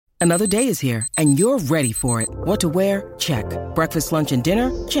Another day is here, and you're ready for it. What to wear? Check. Breakfast, lunch, and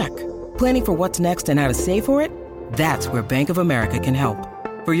dinner? Check. Planning for what's next and how to save for it? That's where Bank of America can help.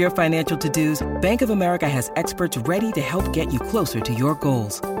 For your financial to-dos, Bank of America has experts ready to help get you closer to your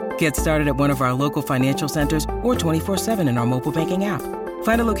goals. Get started at one of our local financial centers or 24/7 in our mobile banking app.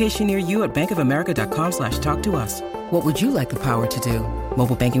 Find a location near you at bankofamerica.com/talktous. What would you like the power to do?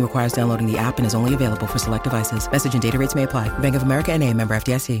 Mobile banking requires downloading the app and is only available for select devices. Message and data rates may apply. Bank of America N.A., member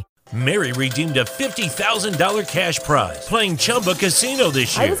FDIC. Mary redeemed a $50,000 cash prize playing Chumba Casino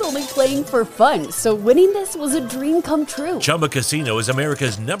this year. I was only playing for fun, so winning this was a dream come true. Chumba Casino is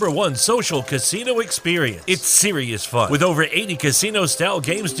America's #1 social casino experience. It's serious fun. With over 80 casino-style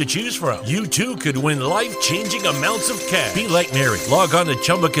games to choose from, you too could win life-changing amounts of cash. Be like Mary. Log on to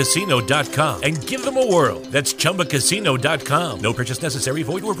ChumbaCasino.com and give them a whirl. That's ChumbaCasino.com. No purchase necessary.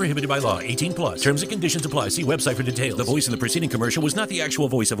 Void or prohibited by law. 18+. Terms and conditions apply. See website for details. The voice in the preceding commercial was not the actual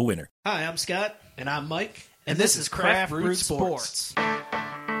voice of a winner. Hi, I'm Scott. And I'm Mike. And this is Craft Brewed Sports.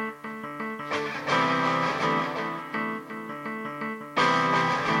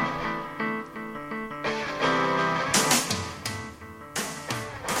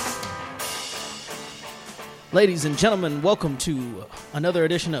 Ladies and gentlemen, welcome to another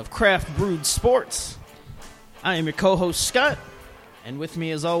edition of Craft Brewed Sports. I am your co-host, Scott, and with me,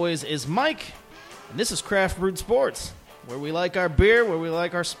 as always, is Mike. And this is Craft Brewed Sports, where we like our beer, where we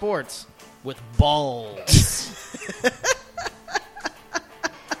like our sports, with balls.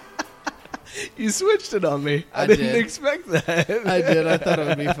 You switched it on me. I didn't expect that. I did. I thought it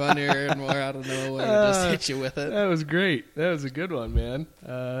would be funnier and more out of nowhere to just hit you with it. That was great. That was a good one, man.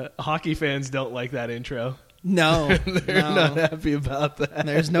 Hockey fans don't like that intro. No. They're not happy about that.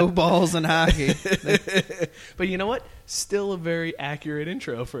 There's no balls in hockey. But you know what? Still a very accurate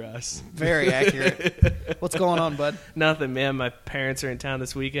intro for us. Very accurate. What's going on, bud? Nothing, man. My parents are in town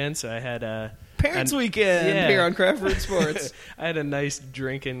this weekend, so I had Parents' weekend here on Craft Brewed Sports. I had a nice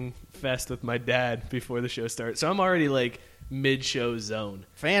drinking fest with my dad before the show started. So I'm already like mid-show zone.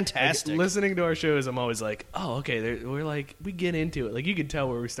 Fantastic. Like, listening to our shows, I'm always like, oh, okay, we get into it. Like, you can tell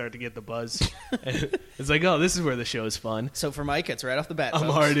where we start to get the buzz. It's like, oh, this is where the show is fun. So for Mike, it's right off the bat, I'm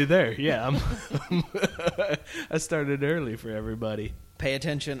folks. already there. Yeah, I started early for everybody. Pay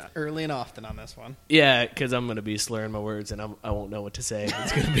attention early and often on this one. Yeah, because I'm going to be slurring my words, and I won't know what to say.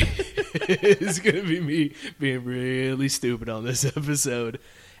 It's going to be me being really stupid on this episode.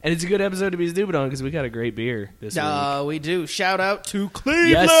 And it's a good episode to be stupid on because we got a great beer this week. We do. Shout out to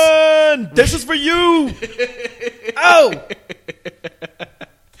Cleveland. Yes. This is for you. Oh!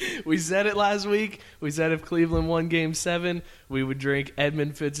 We said it last week. We said if Cleveland won Game 7, we would drink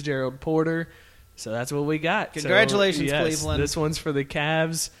Edmund Fitzgerald Porter. So that's what we got. Congratulations, so, yes, Cleveland. This one's for the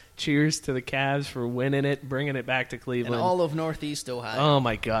Cavs. Cheers to the Cavs for winning it, bringing it back to Cleveland. And all of Northeast Ohio. Oh,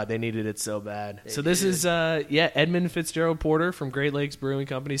 my God. They needed it so bad. This is Edmund Fitzgerald Porter from Great Lakes Brewing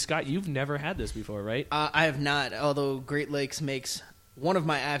Company. Scott, you've never had this before, right? I have not, although Great Lakes makes one of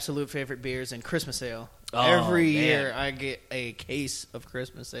my absolute favorite beers in Christmas Ale. Oh, Every year man. I get a case of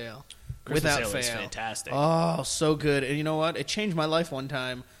Christmas Ale. Christmas without Ale fail. is fantastic. Oh, so good. And you know what? It changed my life one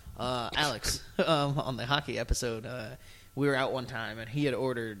time. Alex, on the hockey episode, we were out one time, and he had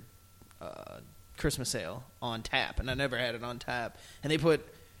ordered Christmas Ale on tap, and I never had it on tap. And they put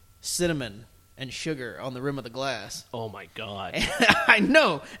cinnamon and sugar on the rim of the glass. Oh, my God. I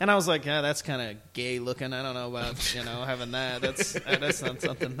know. And I was like, yeah, that's kind of gay looking. I don't know about, having that. That's not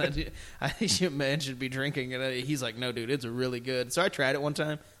something that I think man should be drinking. And he's like, no, dude, it's really good. So I tried it one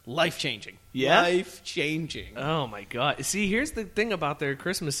time. Life-changing. Yeah? Life-changing. Oh, my God. See, here's the thing about their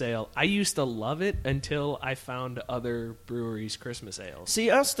Christmas ale. I used to love it until I found other breweries' Christmas ales. See,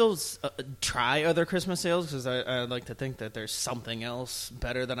 I'll still try other Christmas ales because I like to think that there's something else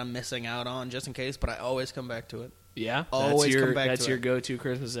better that I'm missing out on just in case, but I always come back to it. Yeah? Always come back to it. That's your go-to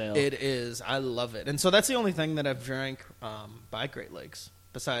Christmas ale. It is. I love it. And so that's the only thing that I've drank by Great Lakes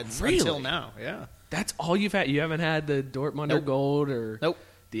besides Really? until now. Yeah. That's all you've had? You haven't had the Dortmunder Nope. Gold or Nope.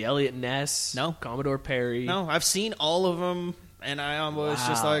 the Elliott Ness? No. Commodore Perry? No, I've seen all of them, and I was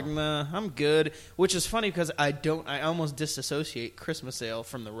just Wow. like, nah, I'm good. Which is funny because I almost disassociate Christmas ale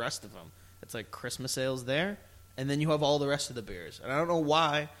from the rest of them. It's like Christmas ale's there, and then you have all the rest of the beers. And I don't know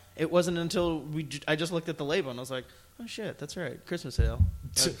why. It wasn't until I just looked at the label, and I was like, oh, shit, that's right, Christmas ale.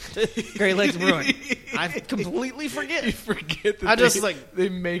 Great Lakes Brewing. I completely forget. You forget that they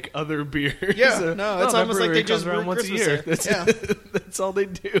make other beers. Yeah, no, it's that almost like brewery they just comes around brew once a Christmas year. ale. That's, Yeah. that's all they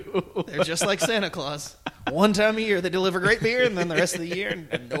do. They're just like Santa Claus. One time a year they deliver great beer, and then the rest of the year,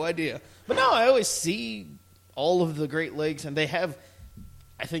 no idea. But no, I always see all of the Great Lakes, and they have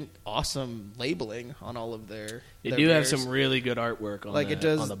I think, awesome labeling on all of their. They their do have beers. some really good artwork on like the, it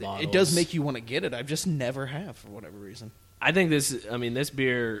does. on the bottles. It does make you want to get it. I've just never have for whatever reason. I think this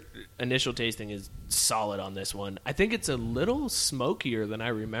beer, initial tasting is solid on this one. I think it's a little smokier than I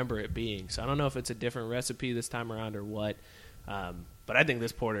remember it being. So I don't know if it's a different recipe this time around or what. But I think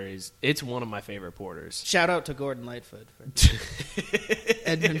this porter it's one of my favorite porters. Shout out to Gordon Lightfoot for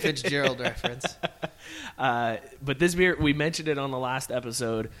Edmund Fitzgerald reference. But this beer, we mentioned it on the last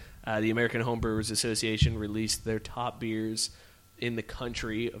episode. The American Homebrewers Association released their top beers in the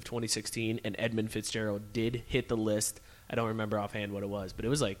country of 2016, and Edmund Fitzgerald did hit the list. I don't remember offhand what it was, but it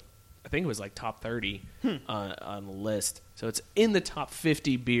was I think it was top 30 on the list. So it's in the top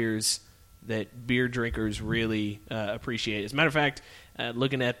 50 beers that beer drinkers really appreciate. As a matter of fact,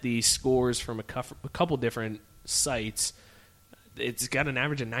 looking at the scores from a couple different sites, it's got an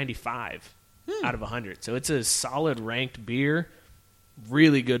average of 95 out of 100. So it's a solid ranked beer.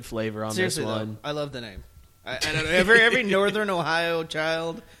 Really good flavor on Seriously, this one. though, I love the name. I don't know, every Northern Ohio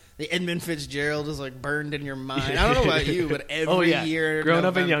child, the Edmund Fitzgerald is burned in your mind. I don't know about you, but every year, growing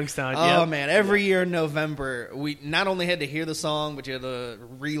up in Youngstown, oh man, every year in November, we not only had to hear the song, but you had to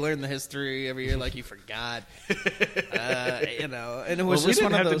relearn the history every year, like you forgot. And it was we just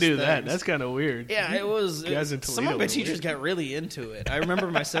didn't one of have those to do things. that. That's kind of weird. Yeah, it was. Guys in Some Toledo of my were teachers weird. got really into it. I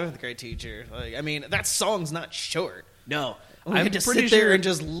remember my 7th grade teacher. That song's not short. No, We had to sit there and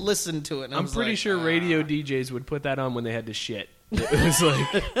just listen to it. And I'm pretty sure radio DJs would put that on when they had to shit. It was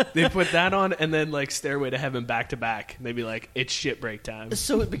they put that on and then Stairway to Heaven back to back. And they'd be like, it's shit break time.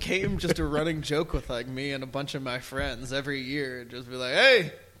 So it became just a running joke with me and a bunch of my friends every year. Just be like,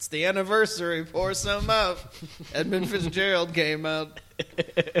 hey, it's the anniversary, pour some up. Edmund Fitzgerald came out.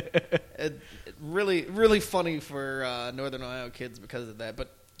 Really, really funny for Northern Ohio kids because of that.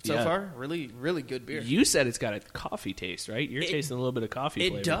 But so far, really, really good beer. You said it's got a coffee taste, right? You're tasting a little bit of coffee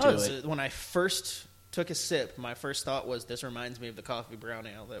flavor It does. to it. When I first took a sip, my first thought was, this reminds me of the coffee brown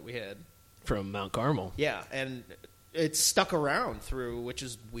ale that we had. From Mount Carmel. Yeah, and it stuck around through, which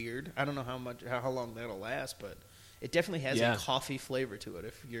is weird. I don't know how long that'll last, but it definitely has a coffee flavor to it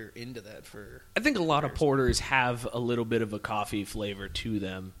if you're into that. I think a lot of porters have a little bit of a coffee flavor to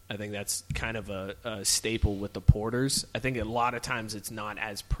them. I think that's kind of a staple with the porters. I think a lot of times it's not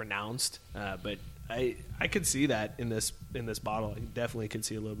as pronounced, but I could see that in this bottle. I definitely could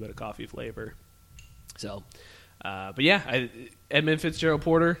see a little bit of coffee flavor. So, but yeah, Edmund Fitzgerald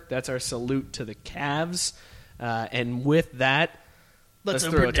Porter, that's our salute to the Cavs. And with that, let's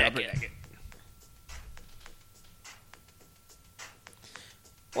throw it down.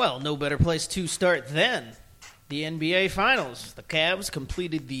 Well, no better place to start than the NBA Finals. The Cavs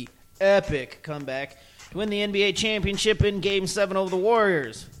completed the epic comeback to win the NBA championship in Game 7 over the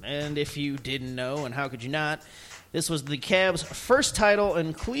Warriors. And if you didn't know, and how could you not, this was the Cavs' first title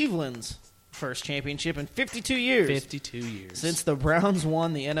and Cleveland's first championship in 52 years. 52 years. Since the Browns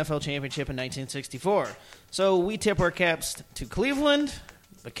won the NFL championship in 1964. So we tip our caps to Cleveland,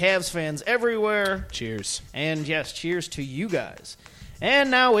 the Cavs fans everywhere. Cheers. And yes, cheers to you guys.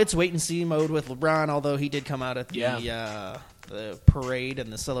 And now it's wait-and-see mode with LeBron, although he did come out at the parade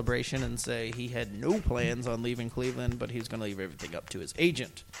and the celebration and say he had no plans on leaving Cleveland, but he's going to leave everything up to his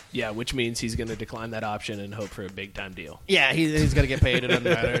agent. Yeah, which means he's going to decline that option and hope for a big-time deal. Yeah, he's going to get paid. It doesn't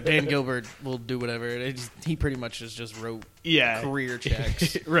matter. Dan Gilbert will do whatever. He pretty much just wrote career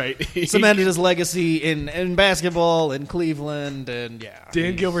checks. Right. Cemented his legacy in basketball in Cleveland, and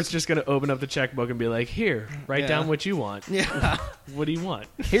Dan Gilbert's just going to open up the checkbook and be like, here, write down what you want. Yeah. What do you want?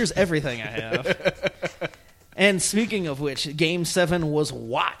 Here's everything I have. And speaking of which, Game 7 was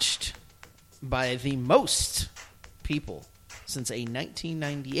watched by the most people since a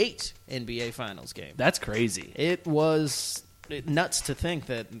 1998 NBA Finals game. That's crazy. It was nuts to think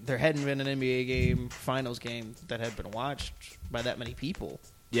that there hadn't been an NBA Finals game that had been watched by that many people.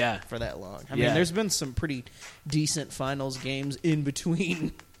 Yeah. For that long. I mean, there's been some pretty decent Finals games in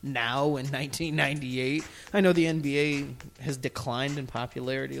between now and 1998. I know the NBA has declined in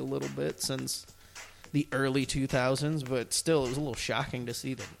popularity a little bit since the early 2000s, but still, it was a little shocking to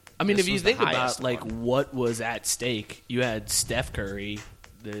see that. I mean, if you think about one. what was at stake, you had Steph Curry,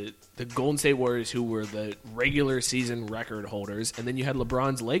 the Golden State Warriors, who were the regular season record holders, and then you had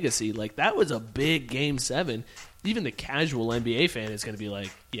LeBron's legacy. That was a big Game 7. Even the casual NBA fan is going to be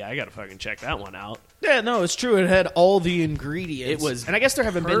like, yeah, I got to fucking check that one out. Yeah, no, it's true. It had all the ingredients. It was and I guess there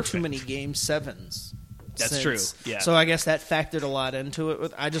haven't perfect. been too many Game 7s. That's true, yeah. So I guess that factored a lot into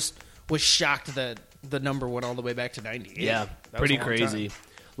it. I just was shocked that the number went all the way back to 98. Yeah, That was pretty a long crazy. time.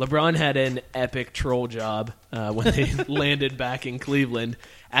 LeBron had an epic troll job when they landed back in Cleveland.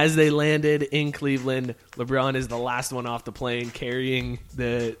 As they landed in Cleveland, LeBron is the last one off the plane carrying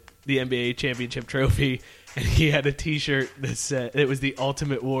the NBA championship trophy, and he had a T-shirt that said it was the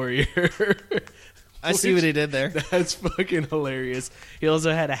Ultimate Warrior. I see what he did there. That's fucking hilarious. He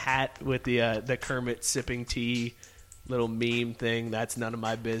also had a hat with the Kermit sipping tea little meme thing. That's none of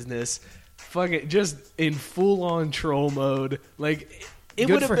my business. Fucking just in full on troll mode. Like it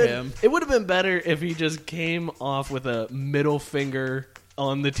Good would have for been. him. It would have been better if he just came off with a middle finger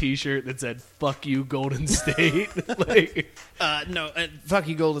on the T-shirt that said "Fuck you, Golden State." Like, No, fuck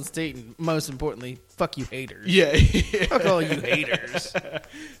you, Golden State, and most importantly, fuck you, haters. yeah. Fuck all you haters.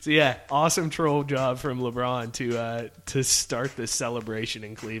 So yeah, awesome troll job from LeBron to start this celebration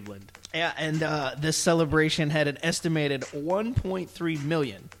in Cleveland. Yeah, and this celebration had an estimated 1.3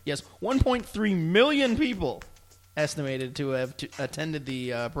 million. Yes, 1.3 million people estimated to have attended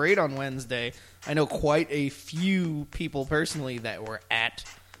the parade on Wednesday. I know quite a few people personally that were at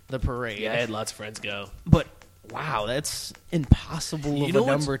the parade. Yeah, I had lots of friends go. But wow, that's impossible You of know a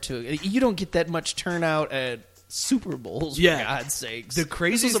what's- number to. You don't get that much turnout at Super Bowls, Yeah. for God's sakes. The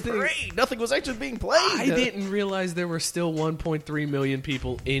craziest This was a thing- parade. Nothing was actually being played. I didn't realize there were still 1.3 million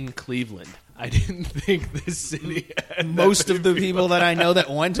people in Cleveland. I didn't think this city had Most that of the many people that I know that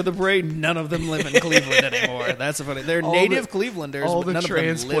went to the parade, none of them live in Cleveland anymore. That's funny. They're All native the- Clevelanders. all but the none of them live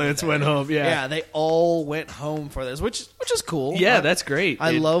transplants there. went home, yeah. they all went home for this, which is cool. Yeah, that's great.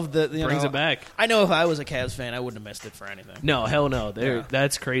 I It love that. brings it back. I know if I was a Cavs fan, I wouldn't have missed it for anything. No, hell no. Yeah.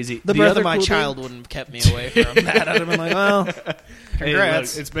 That's crazy. The birth other of my cool child thing- wouldn't have kept me away from that. I'd have been like, well, Hey,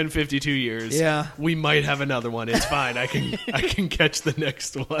 congrats. look, it's been 52 years. Yeah. We might have another one. It's fine. I can catch the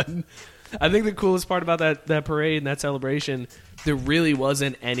next one. I think the coolest part about that parade and that celebration, there really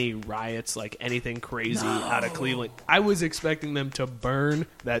wasn't any riots, like anything crazy out of Cleveland. I was expecting them to burn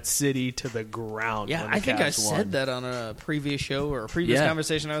that city to the ground. Yeah, when the I think I Cavs won. said that on a previous show or a previous Yeah.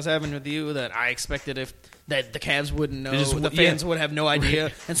 conversation I was having with you that I expected that the Cavs wouldn't know, just- the fans yeah. would have no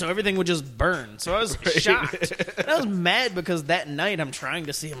idea, and so everything would just burn. So I was shocked. And I was mad because that night I'm trying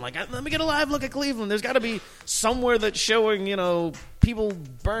to see. I'm like, let me get a live look at Cleveland. There's got to be somewhere that's showing, people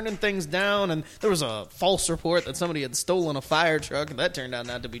burning things down. And there was a false report that somebody had stolen a fire truck, and that turned out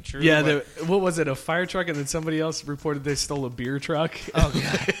not to be true. Yeah, but- what was it? A fire truck, and then somebody else reported they stole a beer truck. Oh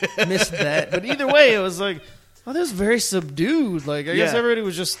god, missed that. But either way, it was like, oh, that was very subdued. Like I guess Yeah. everybody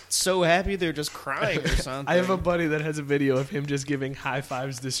was just so happy they were just crying or something. I have a buddy that has a video of him just giving high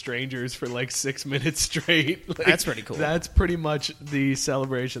fives to strangers for like 6 minutes straight. Like, That's pretty cool. That's pretty much the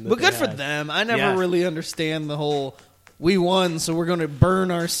celebration. That But they good for had. them. I never Yeah. really understand the whole "we won, so we're going to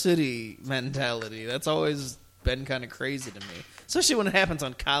burn our city" mentality. That's always been kind of crazy to me, especially when it happens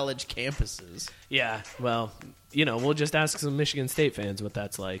on college campuses. Yeah, well, we'll just ask some Michigan State fans what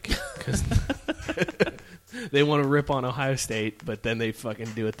that's like, because they want to rip on Ohio State, but then they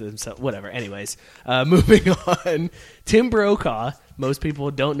fucking do it themselves. Whatever. Anyways, moving on. Tim Brokaw. Most people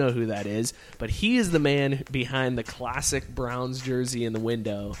don't know who that is, but he is the man behind the classic Browns jersey in the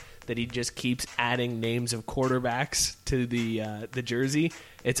window that he just keeps adding names of quarterbacks to the jersey.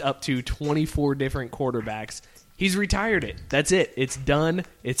 It's up to 24 different quarterbacks. He's retired it. That's it. It's done.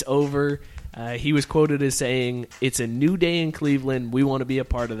 It's over. He was quoted as saying, "It's a new day in Cleveland. We want to be a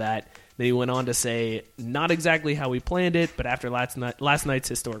part of that." Then he went on to say, "Not exactly how we planned it, but after last night's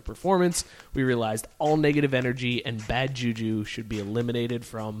historic performance, we realized all negative energy and bad juju should be eliminated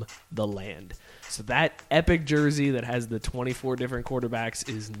from the land." So that epic jersey that has the 24 different quarterbacks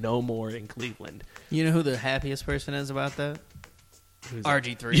is no more in Cleveland. You know who the happiest person is about that? Who's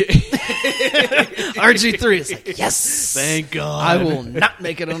RG3. that? RG3 is like, yes, Thank God. I will not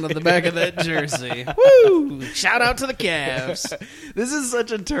make it onto the back of that jersey. Woo! Shout out to the Cavs. This is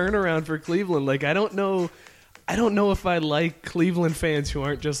such a turnaround for Cleveland. Like, I don't know if I like Cleveland fans who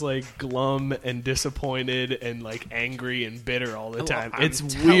aren't just like glum and disappointed and like angry and bitter all the time. I'm It's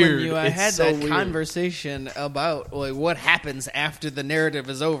telling weird. You, I It's had so that weird. conversation about like what happens after the narrative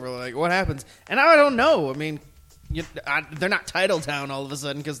is over. Like what happens, and I don't know. I mean, they're not Titletown all of a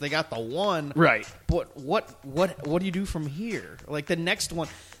sudden because they got the one. Right. But what do you do from here? Like the next one,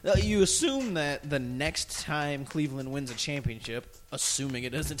 you assume that the next time Cleveland wins a championship, assuming it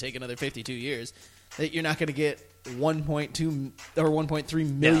doesn't take another 52 years, that you're not going to get 1.2 or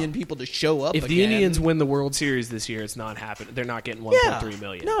 1.3 million people to show up. If the again. Indians win the World Series this year, it's not happening. They're not getting 1.3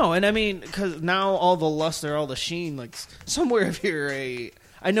 million. No, and I mean, because now all the luster, all the sheen, like somewhere if you're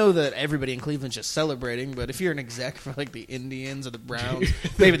I know that everybody in Cleveland's just celebrating, but if you're an exec for like the Indians or the Browns,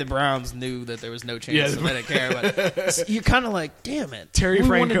 maybe the Browns knew that there was no chance, Yeah. so they didn't care. But you're kind of like, damn it, Terry we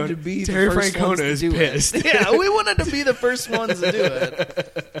wanted Francona- to be Terry the first Francona ones to is do pissed. It. Yeah, we wanted to be the first ones to do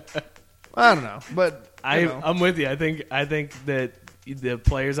it. I don't know, but I'm with you. I think that the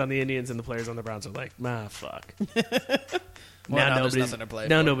players on the Indians and the players on the Browns are like, fuck. Now there's nothing to play for.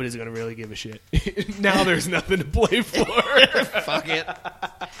 Now nobody's going to really give a shit. Now there's nothing to play for. Fuck it.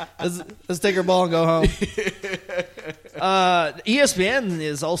 Let's take our ball and go home. ESPN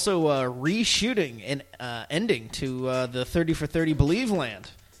is also reshooting an ending to the 30 for 30 Believe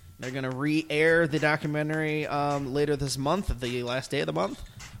Land. They're going to re-air the documentary later this month, the last day of the month,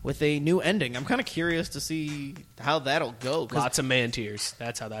 with a new ending. I'm kind of curious to see how that'll go. Lots of man tears.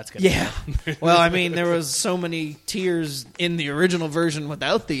 That's how that's going to go. Well, I mean, there was so many tears in the original version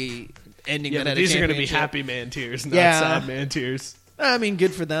without the ending. Yeah, but these are going to be happy man tears, not sad man tears. I mean,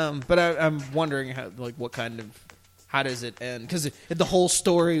 good for them. But I'm wondering how does it end? Because the whole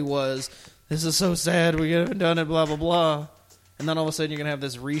story was, this is so sad, we haven't done it, blah, blah, blah. And then all of a sudden you're going to have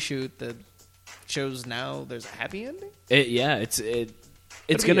this reshoot that shows now there's a happy ending? It's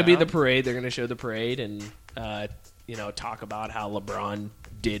going to be the parade. They're going to show the parade and talk about how LeBron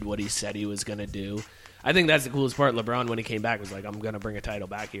did what he said he was going to do. I think that's the coolest part. LeBron, when he came back, was like, I'm going to bring a title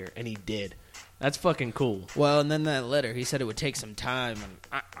back here. And he did. That's fucking cool. Well, and then that letter, he said it would take some time.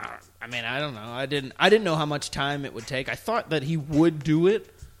 And I mean, I don't know. I didn't know how much time it would take. I thought that he would do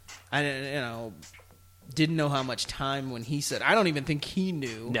it. I didn't know how much time when he said. I don't even think he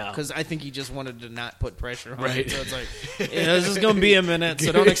knew. No. Because I think he just wanted to not put pressure on him. So it's like, this is going to be a minute,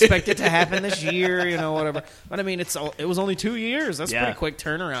 so don't expect it to happen this year, whatever. But I mean, it was only 2 years. That's a pretty quick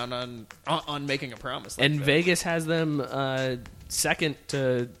turnaround on making a promise. Like that. Vegas has them second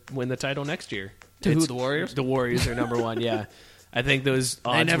to win the title next year. Who, the Warriors? The Warriors are number one, yeah. I think those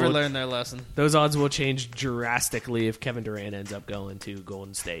odds they never learned their lesson. Those odds will change drastically if Kevin Durant ends up going to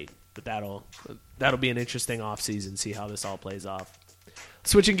Golden State. But that'll be an interesting offseason, see how this all plays off.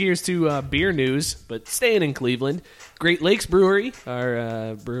 Switching gears to beer news, but staying in Cleveland. Great Lakes Brewery,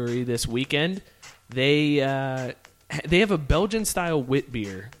 our brewery this weekend, they have a Belgian-style wit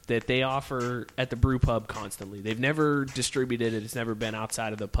beer that they offer at the brew pub constantly. They've never distributed it. It's never been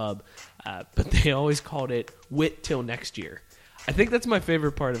outside of the pub. But they always called it Wit Till Next Year. I think that's my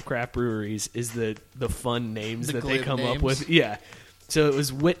favorite part of craft breweries is the fun names that they come up with. Yeah. So it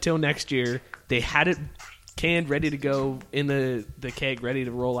was Wit Till Next Year. They had it canned, ready to go in the keg, ready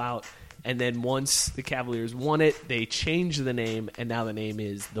to roll out. And then once the Cavaliers won it, they changed the name, and now the name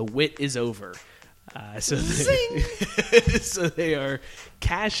is The Wit Is Over. So they are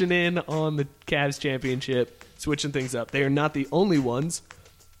cashing in on the Cavs championship, switching things up. They are not the only ones.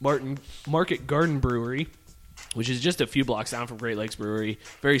 Market Garden Brewery, which is just a few blocks down from Great Lakes Brewery,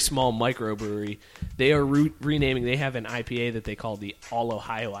 very small microbrewery. They are renaming. They have an IPA that they call the All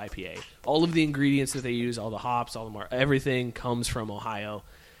Ohio IPA. All of the ingredients that they use, all the hops, everything comes from Ohio.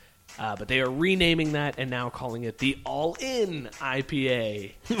 But they are renaming that and now calling it the All In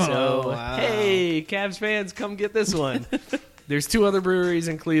IPA. So, wow. Hey, Cavs fans, come get this one. There's two other breweries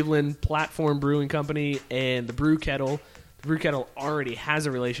in Cleveland, Platform Brewing Company and the Brew Kettle. The Brew Kettle already has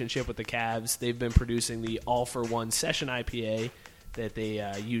a relationship with the Cavs. They've been producing the All for One Session IPA that they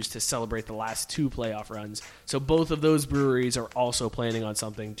used to celebrate the last two playoff runs. So both of those breweries are also planning on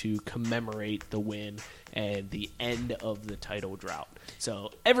something to commemorate the win and the end of the title drought.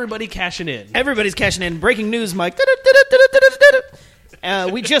 So everybody cashing in. Everybody's cashing in. Breaking news, Mike.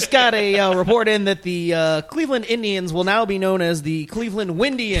 We just got a report in that the Cleveland Indians will now be known as the Cleveland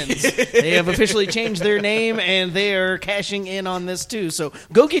Windians. They have officially changed their name, and they are cashing in on this, too. So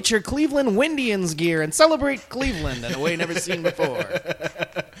go get your Cleveland Windians gear and celebrate Cleveland in a way never seen before.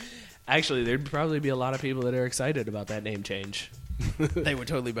 Actually, there'd probably be a lot of people that are excited about that name change. They would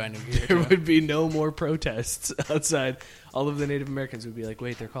totally buy new gear. There would be no more protests outside. All of the Native Americans would be like,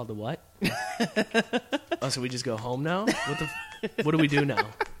 wait, they're called the what? Oh, so we just go home now? What do we do now?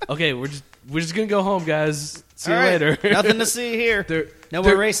 Okay, we're just gonna go home, guys. See you later. Nothing to see here. No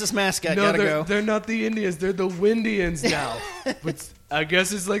more racist mascot. Gotta go. They're not the Indians. They're the Windians now. But I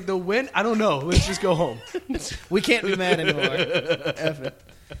guess it's like the wind. I don't know. Let's just go home. We can't be mad anymore. F it.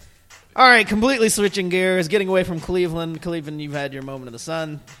 All right, completely switching gears, getting away from Cleveland. Cleveland, you've had your moment in the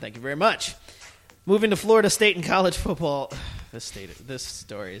sun. Thank you very much. Moving to Florida State and college football. This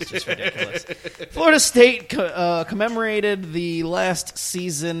story is just ridiculous. Florida State commemorated the last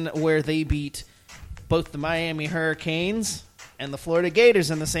season where they beat both the Miami Hurricanes and the Florida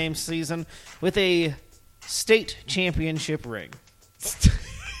Gators in the same season with a state championship ring.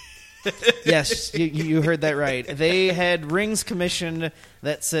 Yes, you heard that right. They had rings commissioned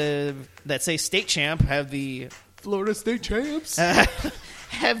that say state champ, have the Florida State champs,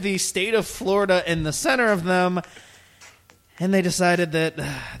 have the state of Florida in the center of them, And they decided that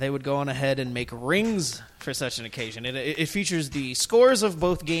they would go on ahead and make rings for such an occasion. It features the scores of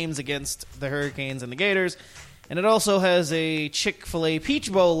both games against the Hurricanes and the Gators, and it also has a Chick-fil-A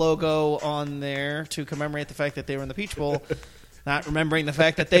Peach Bowl logo on there to commemorate the fact that they were in the Peach Bowl, not remembering the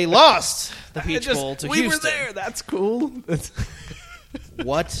fact that they lost the Peach Bowl to Houston. We were there. That's cool.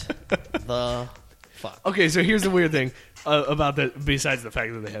 What the fuck? Okay, so here's the weird thing about that. Besides the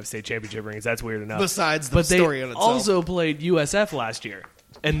fact that they have state championship rings, that's weird enough. Besides the story on itself. They also played USF last year,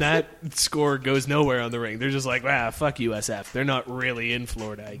 and that score goes nowhere on the ring. They're just like, fuck USF. They're not really in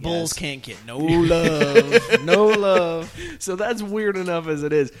Florida, I guess. Bulls can't get no love. No love. So that's weird enough as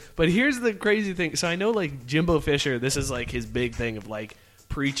it is. But here's the crazy thing. So I know, like, Jimbo Fisher, this is, like, his big thing of, like,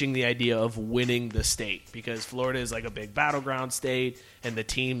 preaching the idea of winning the state, because Florida is like a big battleground state, and the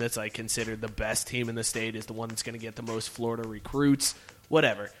team that's like considered the best team in the state is the one that's going to get the most Florida recruits,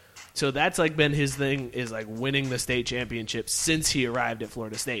 whatever. So that's like been his thing, is like winning the state championship since he arrived at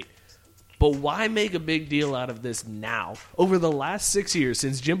Florida State. But why make a big deal out of this now? Over the last 6 years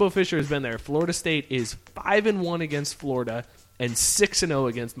since Jimbo Fisher has been there, Florida State is 5-1 against Florida and 6-0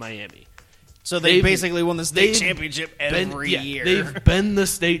 against Miami. So they basically won the state championship every year. They've been the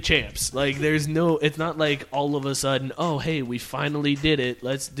state champs. Like, it's not like all of a sudden, oh, hey, we finally did it.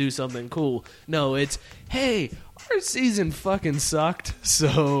 Let's do something cool. No, it's, hey, our season fucking sucked.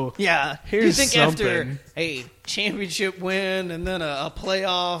 So yeah, here's you think something. After a championship win and then a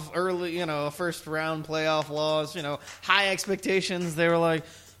playoff early, a first round playoff loss, high expectations. They were like,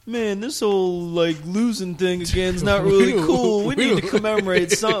 man, this whole losing thing again's not really cool. We need to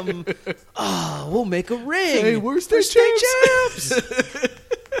commemorate something. We'll make a ring. Hey, we're state champs.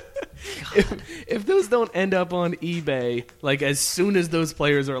 If those don't end up on eBay, like as soon as those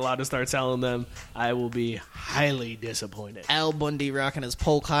players are allowed to start selling them, I will be highly disappointed. Al Bundy rocking his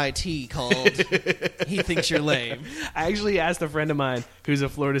polk high tee called He Thinks You're Lame. I actually asked a friend of mine who's a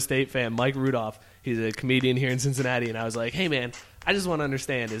Florida State fan, Mike Rudolph. He's a comedian here in Cincinnati, and I was like, hey man, I just want to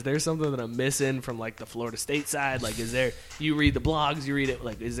understand, is there something that I'm missing from like the Florida State side? Like, is there, you read the blogs, you read it,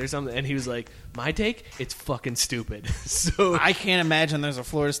 like, is there something? And he was like, my take, it's fucking stupid. So I can't imagine there's a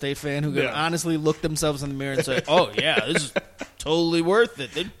Florida State fan who could honestly look themselves in the mirror and say, oh yeah, this is totally worth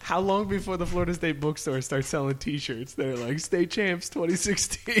it. How long before the Florida State bookstore starts selling t-shirts? They're like, State Champs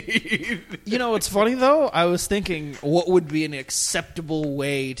 2016. What's funny though? I was thinking, what would be an acceptable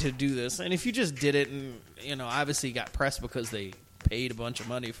way to do this? And if you just did it and, obviously got pressed because they paid a bunch of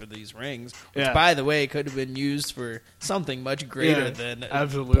money for these rings, which, by the way, could have been used for something much greater than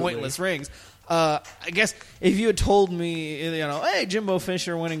pointless rings. I guess if you had told me, hey, Jimbo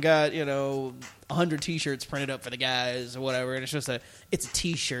Fisher went and got, 100 T-shirts printed up for the guys or whatever, and it's just it's a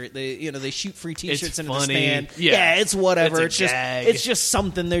T-shirt. They shoot free T-shirts into the stand. Yeah, it's whatever. It's just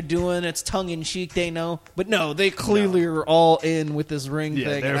something they're doing. It's tongue in cheek. They know, but no, they clearly are all in with this ring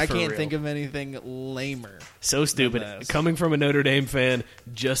thing, and I can't think of anything lamer. So stupid. Coming from a Notre Dame fan,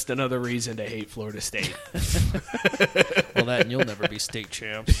 just another reason to hate Florida State. Well, that and you'll never be state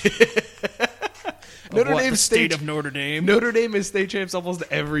champs. Notre Dame state of Notre Dame. Notre Dame is state champs almost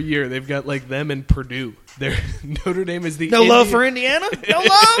every year. They've got like them and Purdue. Notre Dame is the love for Indiana. No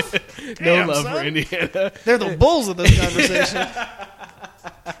love. No love for Indiana. They're the bulls of this conversation.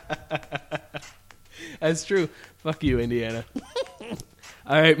 That's true. Fuck you, Indiana.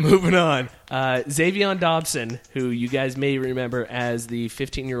 All right, moving on. Xavion Dobson, who you guys may remember as the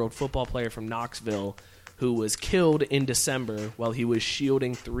 15-year-old football player from Knoxville, who was killed in December while he was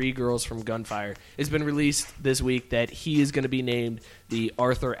shielding 3 girls from gunfire. It's been released this week that he is going to be named the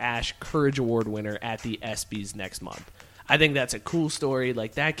Arthur Ashe Courage Award winner at the ESPYs next month. I think that's a cool story.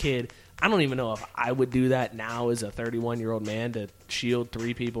 Like, that kid, I don't even know if I would do that now as a 31-year-old man to shield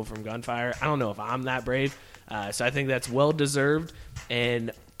 3 people from gunfire. I don't know if I'm that brave. So I think that's well-deserved.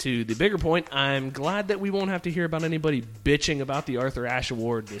 And to the bigger point, I'm glad that we won't have to hear about anybody bitching about the Arthur Ashe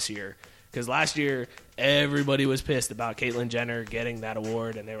Award this year. Because last year, everybody was pissed about Caitlyn Jenner getting that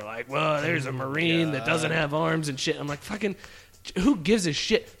award, and they were like, well, there's a Marine that doesn't have arms and shit. I'm like, fucking, who gives a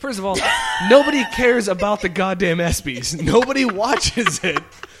shit? First of all, nobody cares about the goddamn ESPYs. Nobody watches it.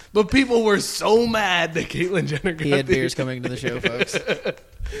 But people were so mad that Caitlyn Jenner got He had beers coming to the show, folks.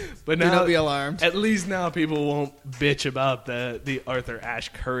 But now, do not be alarmed. At least now people won't bitch about the Arthur Ashe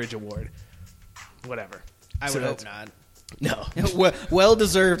Courage Award. Whatever. I would hope not. No. Well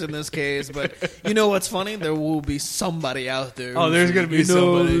deserved in this case, but you know what's funny? There will be somebody out there. Oh, there's going to be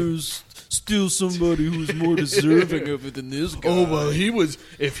somebody. There's still somebody who's more deserving of it than this guy. Oh, well,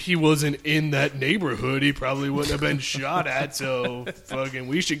 if he wasn't in that neighborhood, he probably wouldn't have been shot at, so fucking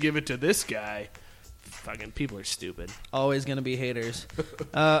we should give it to this guy. Fucking people are stupid. Always going to be haters.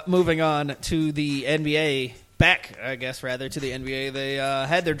 Moving on to the NBA. back, I guess, rather, to the NBA. They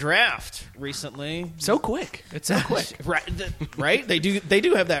had their draft recently. So quick. It's so quick. Right? They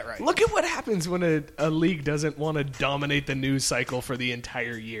do have that right. Look at what happens when a league doesn't want to dominate the news cycle for the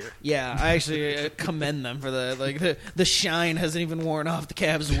entire year. Yeah, I actually commend them for the shine hasn't even worn off the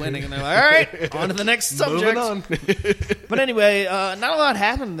Cavs winning, and they're like, all right, on to the next subject. Moving on. But anyway, not a lot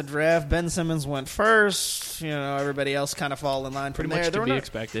happened in the draft. Ben Simmons went first. Everybody else kind of fall in line from Pretty there. much to be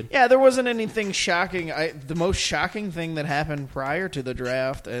expected. Yeah, there wasn't anything shocking. The most shocking thing that happened prior to the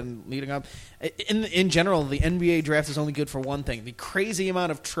draft and leading up, in general, the NBA draft is only good for one thing: the crazy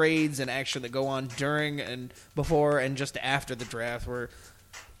amount of trades and action that go on during and before and just after the draft, where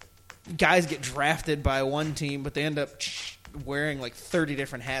guys get drafted by one team, but they end up wearing like 30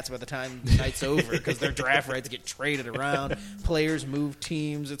 different hats by the time the night's over because their draft rights get traded around. Players move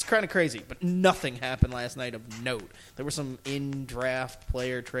teams. It's kind of crazy, but nothing happened last night of note. There were some in-draft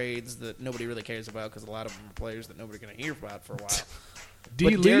player trades that nobody really cares about because a lot of them are players that nobody's going to hear about for a while.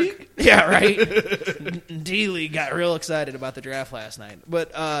 D-League? Yeah, right. D-League got real excited about the draft last night.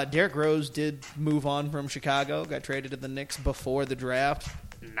 But Derrick Rose did move on from Chicago, got traded to the Knicks before the draft.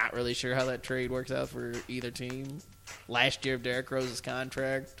 Not really sure how that trade works out for either team. Last year of Derrick Rose's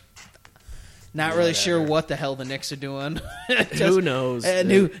contract. Not really sure what the hell the Knicks are doing. Who knows?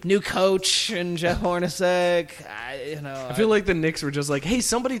 New coach and Jeff Hornacek. I feel like the Knicks were just like, hey,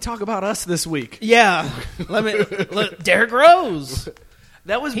 somebody talk about us this week. Yeah. Derrick Rose.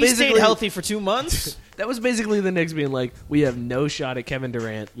 That was he basically stayed healthy for 2 months. That was basically the Knicks being like, we have no shot at Kevin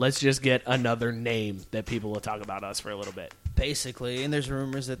Durant. Let's just get another name that people will talk about us for a little bit. Basically, and there's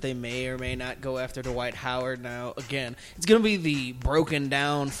rumors that they may or may not go after Dwight Howard now. Again, it's going to be the broken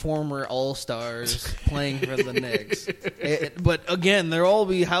down former All-Stars playing for the Knicks. But again, they'll all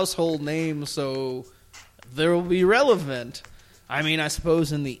be household names, so they'll be relevant. I mean, I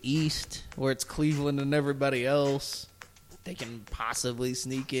suppose in the East, where it's Cleveland and everybody else, they can possibly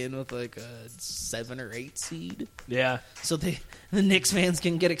sneak in with like a 7 or 8 seed. Yeah. So the Knicks fans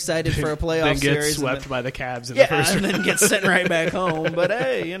can get excited for a playoff then get series. Swept by the Cavs in the first round. And then get sent right back home. But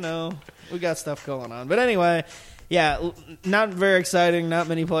hey, we got stuff going on. But anyway, yeah, not very exciting. Not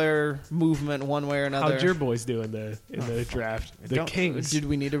many player movement one way or another. How'd your boys do in the draft? The Kings. Did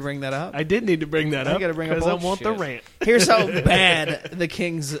we need to bring that up? I did need to bring that up because I want the rant. Here's how bad the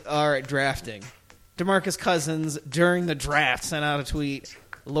Kings are at drafting. DeMarcus Cousins, during the draft, sent out a tweet,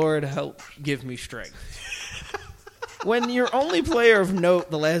 "Lord, help give me strength." When your only player of note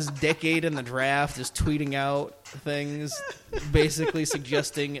the last decade in the draft is tweeting out things basically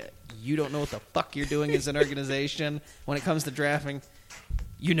suggesting you don't know what the fuck you're doing as an organization when it comes to drafting,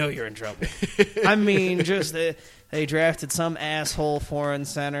 you're in trouble. I mean, just they drafted some asshole foreign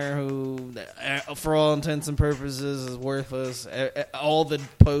center who, for all intents and purposes, is worthless. All the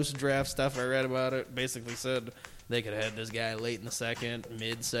post-draft stuff I read about it basically said they could have had this guy late in the second,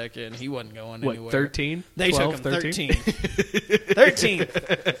 mid-second. He wasn't going anywhere. What, 13? They 12, took him 13. 13.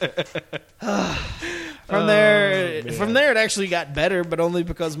 From there, it actually got better, but only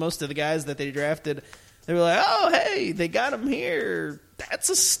because most of the guys that they drafted, they were like, oh, hey, they got him here. That's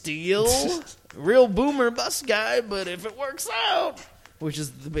a steal. Real boomer bust guy, but if it works out, which is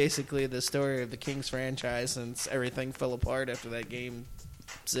basically the story of the Kings franchise since everything fell apart after that Game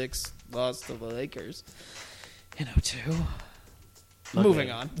 6 loss to the Lakers in 2002.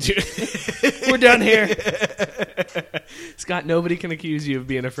 Moving on. We're done here. Scott, nobody can accuse you of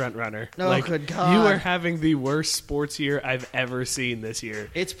being a front runner. Oh, good God. You are having the worst sports year I've ever seen this year.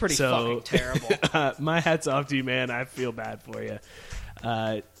 It's pretty fucking terrible. My hat's off to you, man. I feel bad for you.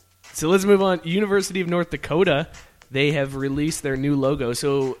 So let's move on. University of North Dakota, they have released their new logo.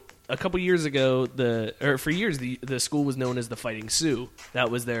 So a couple years ago, for years, the school was known as the Fighting Sioux. That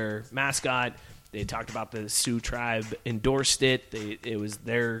was their mascot. They talked about the Sioux tribe, endorsed it. It was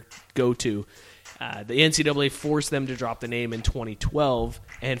their go-to. The NCAA forced them to drop the name in 2012,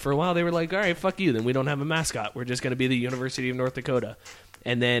 and for a while they were like, all right, fuck you, then we don't have a mascot. We're just going to be the University of North Dakota.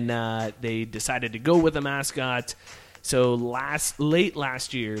 And then they decided to go with a mascot. So late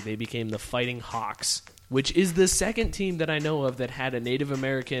last year, they became the Fighting Hawks, which is the second team that I know of that had a Native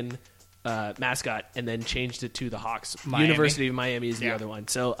American mascot and then changed it to the Hawks. Miami. University of Miami is the other one.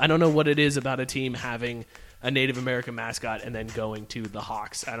 So I don't know what it is about a team having a Native American mascot and then going to the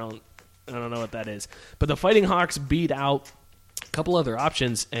Hawks. I don't know what that is. But the Fighting Hawks beat out a couple other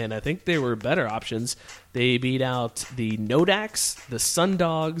options, and I think they were better options. They beat out the Nodaks, the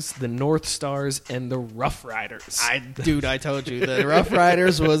Sundogs, the North Stars, and the Rough Riders. I told you. The Rough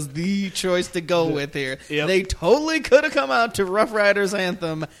Riders was the choice to go with here. Yep. They totally could have come out to Rough Riders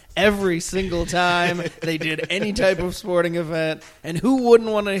Anthem every single time they did any type of sporting event, and who wouldn't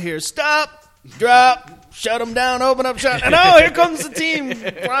want to hear, stop, drop, shut them down, open up, shut. And oh, here comes the team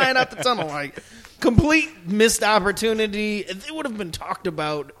flying out the tunnel. Like, complete missed opportunity. They would have been talked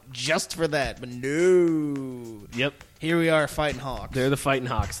about just for that, but no. Yep. Here we are fighting Hawks. They're the Fighting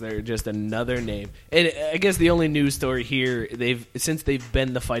Hawks. They're just another name. And I guess the only news story here, since they've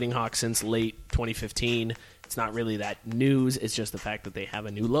been the Fighting Hawks since late 2015, it's not really that news. It's just the fact that they have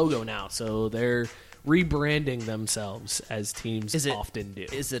a new logo now. So they're rebranding themselves as teams often do.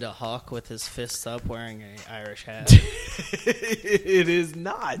 Is it a hawk with his fists up wearing an Irish hat? It is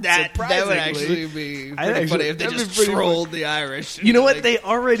not. That would actually be pretty funny if they just trolled the Irish. You know what they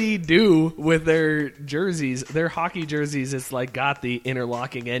already do with their jerseys? Their hockey jerseys, it's like got the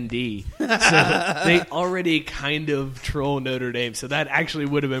interlocking ND. So they already kind of troll Notre Dame. So that actually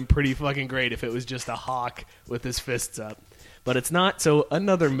would have been pretty fucking great if it was just a hawk with his fists up. But it's not, so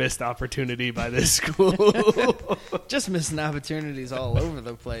another missed opportunity by this school. Just missing opportunities all over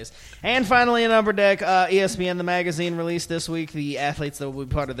the place. And finally, in Upper Deck, ESPN, the magazine, released this week the athletes that will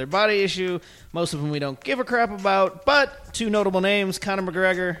be part of their body issue, most of them we don't give a crap about, but two notable names, Conor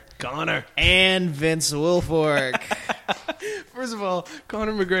McGregor and Vince Wilfork. First of all,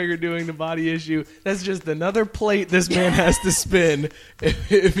 Conor McGregor doing the body issue, that's just another plate this man has to spin.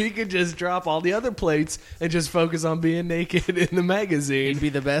 If he could just drop all the other plates and just focus on being naked in the magazine, he'd be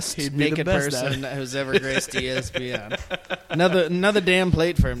the best naked person who's ever graced ESPN. Another damn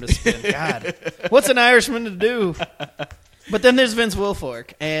plate for him to spin. God, what's an Irishman to do? But then there's Vince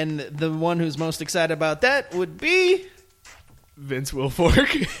Wilfork, and the one who's most excited about that would be Vince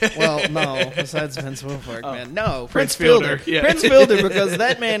Wilfork. Well, no, besides Vince Wilfork, man. No, Prince Fielder. Yeah. Prince Fielder, because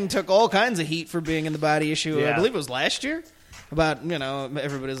that man took all kinds of heat for being in the body issue, I believe it was last year. About,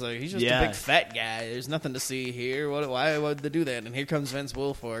 everybody's like, he's just a big fat guy. There's nothing to see here. Why would they do that? And here comes Vince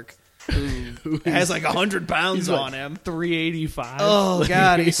Wilfork, who has like 100 pounds on him. 385. Oh,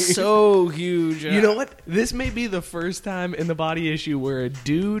 God, he's so huge. You know what? This may be the first time in the body issue where a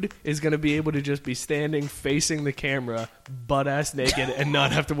dude is going to be able to just be standing facing the camera, butt-ass naked, and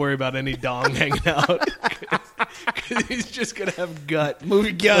not have to worry about any dong hanging out. Because he's just going to have gut. Move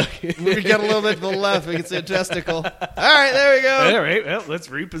your gut a little bit to the left. We can see a testicle. All right, there we go. All right, well, let's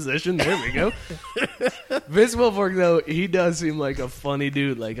reposition. There we go. Vince Wilfork, though, he does seem like a funny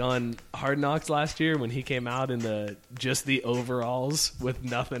dude. Like on Hard Knocks last year when he came out in the overalls with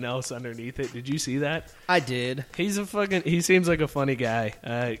nothing else underneath it. Did you see that? I did. He seems like a funny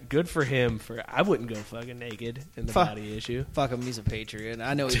guy. Good for him. I wouldn't go fucking naked in the body issue. Fuck him, he's a Patriot.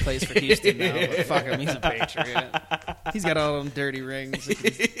 I know he plays for Houston now, but fuck him, he's a Patriot. He's got all them dirty rings. He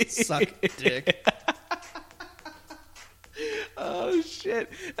can suck dick. Oh, shit.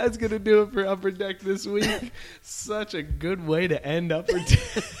 That's going to do it for Upper Deck this week. Such a good way to end Upper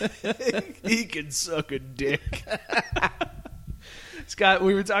Deck. He can suck a dick. Scott,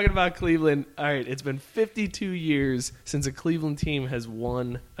 we were talking about Cleveland. All right, it's been 52 years since a Cleveland team has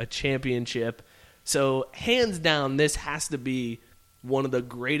won a championship. So, hands down, this has to be one of the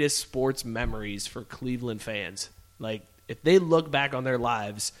greatest sports memories for Cleveland fans. Like, if they look back on their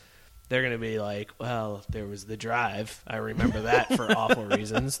lives, they're going to be like, well, there was the drive. I remember that for awful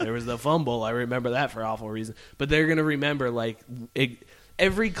reasons. There was the fumble. I remember that for awful reasons. But they're going to remember,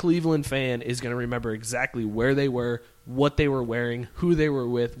 every Cleveland fan is going to remember exactly where they were, what they were wearing, who they were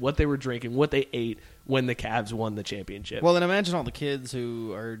with, what they were drinking, what they ate when the Cavs won the championship. Well, then imagine all the kids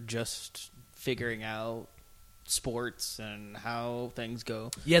who are just figuring out sports and how things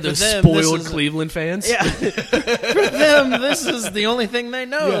go. Yeah, those spoiled Cleveland fans. Yeah. For them, this is the only thing they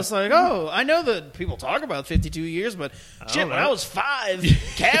know. Yeah. It's like, oh, I know that people talk about 52 years, but shit, when I was 5,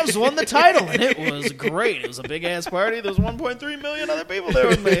 Cavs won the title, and it was great. It was a big-ass party. There was 1.3 million other people there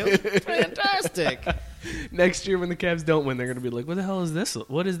with me. It was fantastic. Next year when the Cavs don't win, they're going to be like, what the hell is this?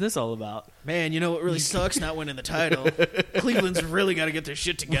 What is this all about? Man, you know what really sucks? Not winning the title. Cleveland's really got to get their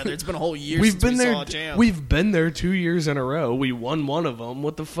shit together. It's been a whole year since we saw a champ. We've been there 2 years in a row. We won one of them.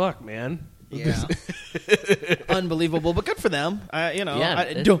 What the fuck, man? Yeah. Unbelievable, but good for them.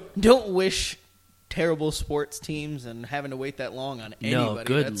 Don't wish terrible sports teams and having to wait that long on anybody. No,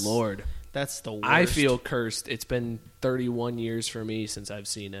 good Lord. That's the worst. I feel cursed. It's been 31 years for me since I've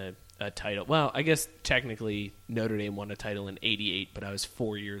seen a title. Well, I guess technically Notre Dame won a title in '88, but I was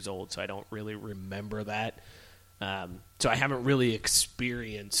 4 years old, so I don't really remember that. So I haven't really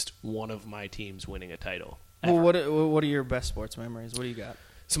experienced one of my teams winning a title. Well, what are your best sports memories? What do you got?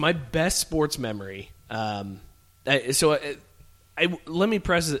 So my best sports memory. Let me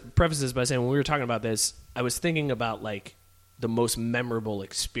preface this by saying when we were talking about this, I was thinking about like the most memorable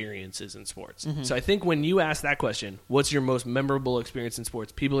experiences in sports. Mm-hmm. So I think when you ask that question, what's your most memorable experience in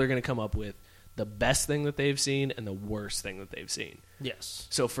sports, people are going to come up with the best thing that they've seen and the worst thing that they've seen. Yes.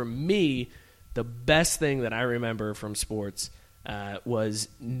 So for me, the best thing that I remember from sports was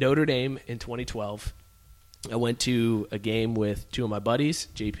Notre Dame in 2012. I went to a game with two of my buddies,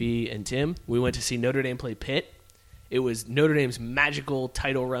 JP and Tim. We went to see Notre Dame play Pitt. It was Notre Dame's magical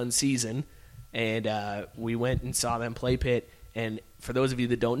title run season, and we went and saw them play Pitt. And for those of you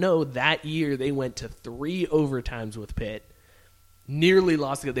that don't know, that year they went to 3 overtimes with Pitt. Nearly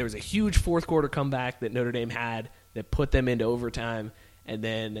lost it. There was a huge fourth quarter comeback that Notre Dame had that put them into overtime, and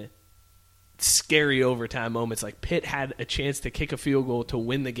then scary overtime moments. Like Pitt had a chance to kick a field goal to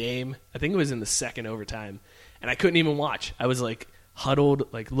win the game. I think it was in the second overtime, and I couldn't even watch. I was like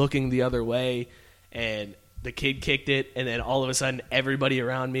huddled, like looking the other way, and the kid kicked it, and then all of a sudden everybody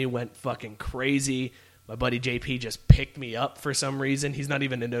around me went fucking crazy. My buddy JP just picked me up for some reason. He's not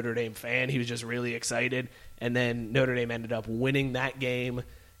even a Notre Dame fan. He was just really excited. And then Notre Dame ended up winning that game,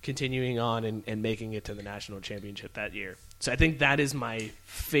 continuing on and making it to the national championship that year. So I think that is my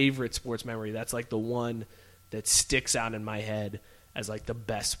favorite sports memory. That's like the one that sticks out in my head as like the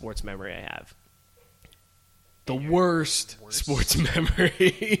best sports memory I have. The worst sports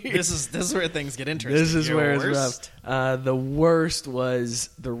memory. This is where things get interesting. This is where it's rough. The worst was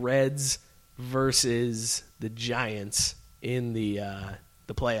the Reds versus the Giants in the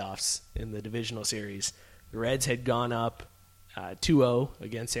playoffs in the divisional series. The Reds had gone up 2-0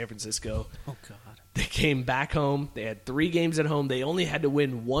 against San Francisco. Oh, God. They came back home. They had 3 games at home. They only had to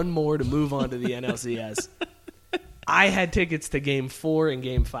win 1 more to move on to the NLCS. I had tickets to Game 4 and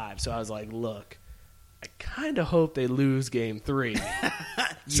Game 5, so I was like, look, I kind of hope they lose Game 3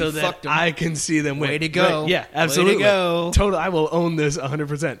 so that I can see them win. Way to go. Right? Yeah, absolutely. Way to go. Totally, I will own this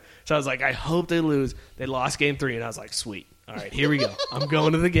 100%. So I was like, I hope they lose. They lost Game 3, and I was like, sweet. All right, here we go. I'm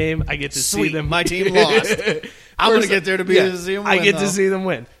going to the game. I get to see them. My team lost. I'm going to get there to see them win. I get to see them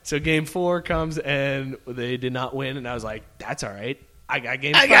win. So Game 4 comes, and they did not win, and I was like, that's all right. I got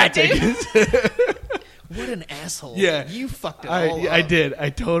Game 5 tickets. What an asshole. Yeah. You fucked it all up. I did. I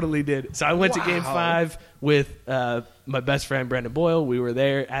totally did. So I went to Game 5 with my best friend, Brendan Boyle. We were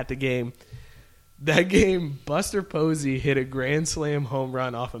there at the game. That game, Buster Posey hit a grand slam home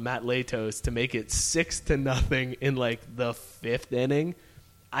run off of Matt Latos to make it 6-0 in like the 5th inning.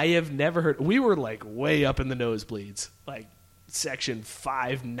 I have never heard. We were like way up in the nosebleeds, like section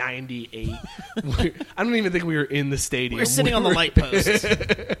 598. I don't even think we were in the stadium. We were sitting on the light post.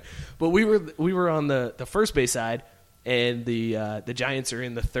 But we were on the first base side, and the Giants are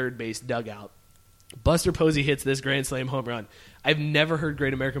in the third base dugout. Buster Posey hits this grand slam home run. I've never heard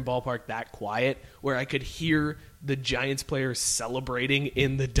Great American Ballpark that quiet, where I could hear the Giants players celebrating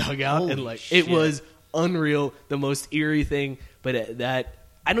in the dugout. Holy and like shit. It was unreal, the most eerie thing. But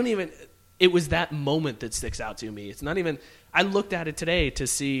it was that moment that sticks out to me. It's not even. I looked at it today to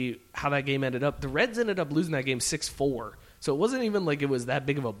see how that game ended up. The Reds ended up losing that game 6-4. So it wasn't even like it was that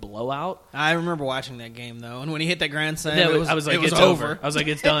big of a blowout. I remember watching that game, though. And when he hit that grand slam, I was like, it's over. I was like,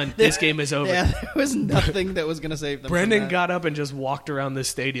 it's done. This game is over. Yeah, there was nothing that was going to save them. Brendan got up and just walked around the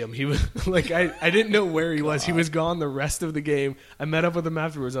stadium. He was like, I didn't know where he was. He was gone the rest of the game. I met up with him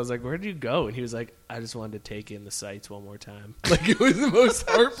afterwards. I was like, where did you go? And he was like, I just wanted to take in the sights one more time. Like, it was the most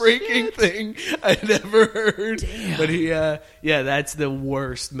heartbreaking thing I'd ever heard. Damn. But that's the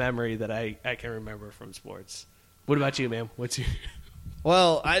worst memory that I can remember from sports. What about you, man? What's your...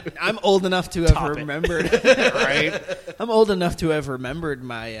 Well, I'm old enough to have remembered, right? I'm old enough to have remembered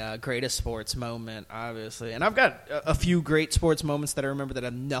my greatest sports moment, obviously. And I've got a few great sports moments that I remember that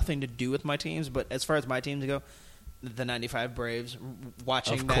have nothing to do with my teams. But as far as my teams go, the 95 Braves,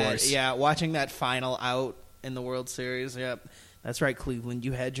 watching that final out in the World Series, yep. That's right, Cleveland.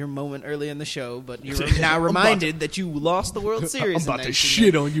 You had your moment early in the show, but you're now reminded that you lost the World Series. I'm about to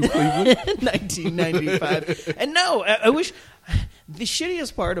shit on you, Cleveland. 1995. And no, I wish the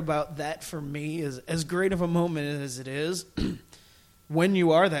shittiest part about that for me is as great of a moment as it is. When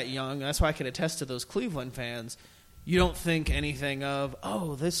you are that young, that's why I can attest to those Cleveland fans. You don't think anything of,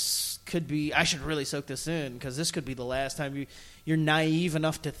 oh, this could be, I should really soak this in because this could be the last time you're naive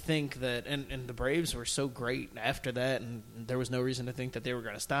enough to think that, and the Braves were so great after that, and there was no reason to think that they were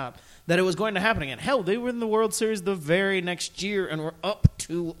going to stop, that it was going to happen again. Hell, they were in the World Series the very next year and were up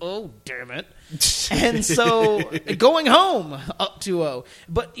 2-0, damn it. And so, going home, up 2-0.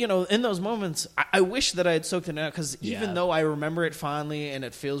 But, in those moments, I wish that I had soaked it out, because even though I remember it fondly and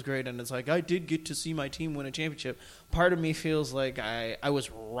it feels great, and it's like, I did get to see my team win a championship, part of me feels like I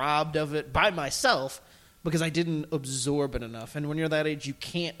was robbed of it by myself, because I didn't absorb it enough. And when you're that age, you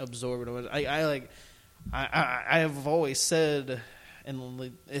can't absorb it. I have always said,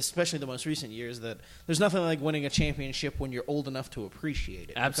 and especially the most recent years, that there's nothing like winning a championship when you're old enough to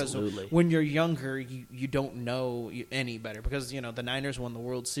appreciate it. Absolutely. Because when you're younger, you don't know any better. Because, the Niners won the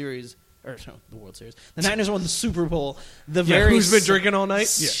World Series the World Series. The Niners won the Super Bowl. Who's been drinking all night?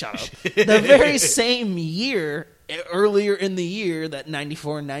 Shut up. The very same year, earlier in the year, that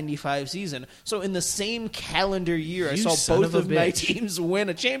 94-95 season. So in the same calendar year, I saw both of my teams win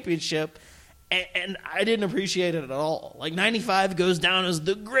a championship. And I didn't appreciate it at all. Like, 95 goes down as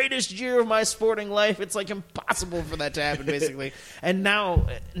the greatest year of my sporting life. It's, like, impossible for that to happen, basically. And now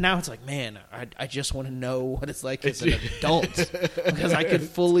it's like, man, I just want to know what it's like as an adult. Because I could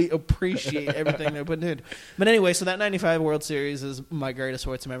fully appreciate everything they're putting in. But anyway, so that 95 World Series is my greatest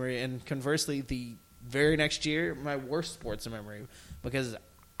sports memory. And conversely, the very next year, my worst sports memory. Because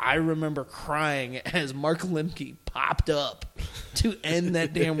I remember crying as Mark Lemke popped up to end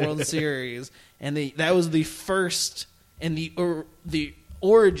that damn World Series, and that was the first and the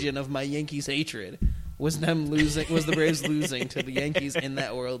origin of my Yankees hatred was the Braves losing to the Yankees in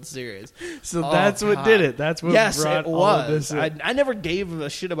that World Series. So that's what did it. That's what brought all of this in. I never gave a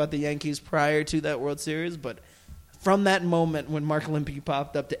shit about the Yankees prior to that World Series, but from that moment when Mark Lemke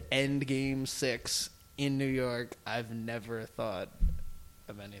popped up to end Game 6 in New York, I've never thought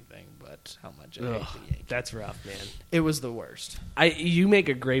of anything but how much I hate the Yankees. That's rough, man. It was the worst. You make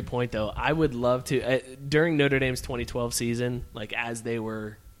a great point, though. I would love to during Notre Dame's 2012 season, like as they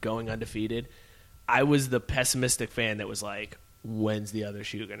were going undefeated, I was the pessimistic fan that was like, when's the other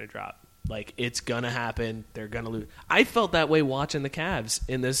shoe going to drop? Like, it's going to happen. They're going to lose. I felt that way watching the Cavs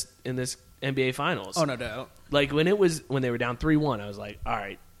in this NBA Finals. Oh, no doubt. Like when they were down 3-1, I was like, all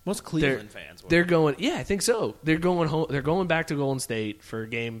right. Most Cleveland fans were. They're going. Yeah, I think so. They're going home. They're going back to Golden State for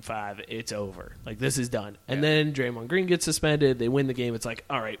Game 5. It's over. Like, this is done. And then Draymond Green gets suspended. They win the game. It's like,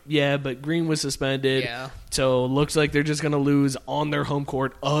 all right, yeah, but Green was suspended. Yeah. So looks like they're just going to lose on their home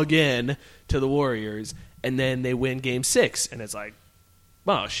court again to the Warriors. And then they win Game 6, and it's like,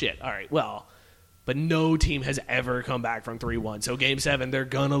 oh shit. All right, well. But no team has ever come back from 3-1. So Game 7, they're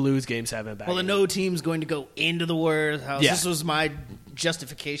going to lose Game 7 back. Well, and no team's going to go into the Warriors' house. Yeah. This was my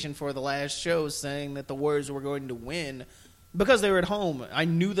justification for the last show, saying that the Warriors were going to win because they were at home. I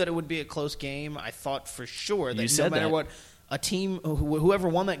knew that it would be a close game. I thought for sure that no matter what, a team, whoever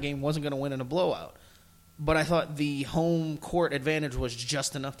won that game wasn't going to win in a blowout. But I thought the home court advantage was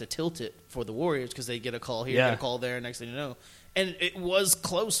just enough to tilt it for the Warriors because they get a call here, get a call there, next thing you know. And it was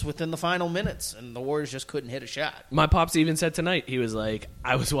close within the final minutes, and the Warriors just couldn't hit a shot. My pops even said tonight, he was like,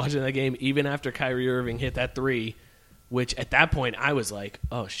 I was watching that game even after Kyrie Irving hit that 3, which at that point I was like,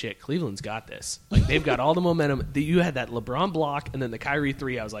 oh shit, Cleveland's got this. Like, they've got all the momentum. You had that LeBron block and then the Kyrie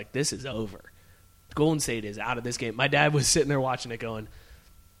 3. I was like, this is over. Golden State is out of this game. My dad was sitting there watching it going,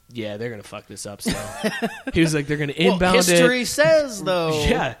 yeah, they're going to fuck this up still. He was like, they're going to inbound it. History says, though.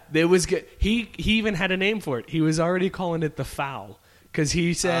 Yeah, it was good. He even had a name for it. He was already calling it the foul because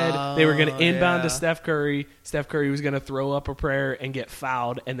he said they were going to inbound to Steph Curry. Steph Curry was going to throw up a prayer and get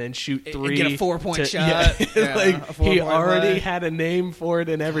fouled and then shoot 3. Get a 4-point shot. Yeah. Like, he already had a name for it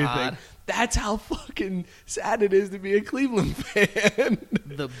and everything. God. That's how fucking sad it is to be a Cleveland fan.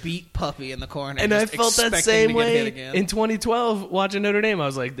 The beat puppy in the corner. And I felt that same way in 2012 watching Notre Dame. I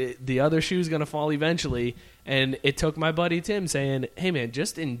was like, the other shoe's going to fall eventually. And it took my buddy Tim saying, hey, man,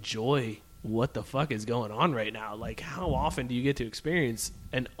 just enjoy what the fuck is going on right now. Like, how often do you get to experience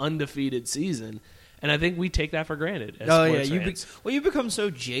an undefeated season? And I think we take that for granted as sports fans. You become so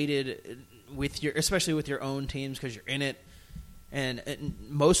jaded especially with your own teams because you're in it. And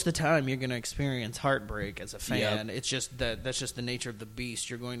most of the time, you're going to experience heartbreak as a fan. Yep. It's just that's just the nature of the beast.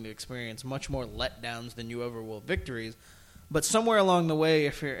 You're going to experience much more letdowns than you ever will victories. But somewhere along the way,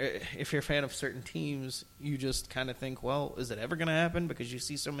 if you're a fan of certain teams, you just kind of think, well, is it ever going to happen? Because you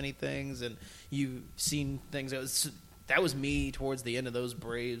see so many things, and you've seen things. That was me towards the end of those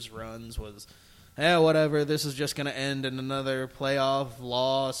Braves runs. Was whatever, this is just going to end in another playoff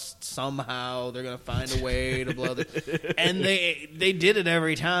loss somehow. They're going to find a way to blow this. And they did it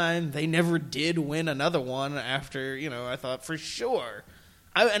every time. They never did win another one after, I thought for sure.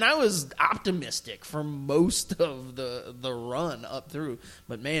 I was optimistic for most of the run up through.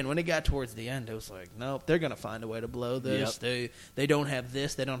 But, man, when it got towards the end, it was like, nope, they're going to find a way to blow this. Yep. They don't have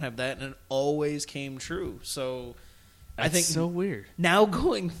this. They don't have that. And it always came true. So I think so weird. Now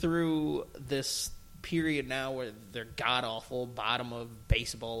going through this period now where they're god-awful, bottom of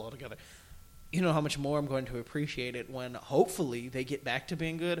baseball altogether, you know how much more I'm going to appreciate it when hopefully they get back to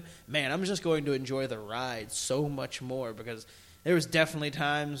being good. Man, I'm just going to enjoy the ride so much more because there was definitely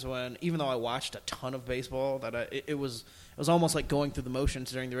times when, even though I watched a ton of baseball, that it was almost like going through the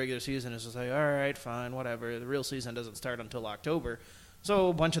motions during the regular season. It's just like, all right, fine, whatever. The real season doesn't start until October. So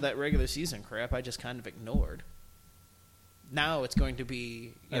a bunch of that regular season crap I just kind of ignored. now it's going to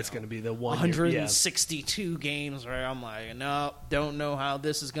be going to be the 162 games where I'm like, no, don't know how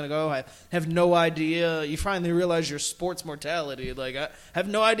this is going to go. I have no idea. You finally realize your sports mortality. Like, I have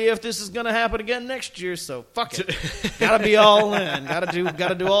no idea if this is going to happen again next year, so fuck it. Gotta be all in.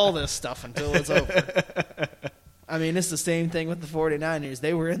 Gotta do all this stuff until it's over. I mean, it's the same thing with the 49ers.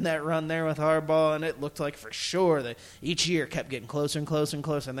 They were in that run there with Harbaugh, and it looked like for sure that each year kept getting closer and closer and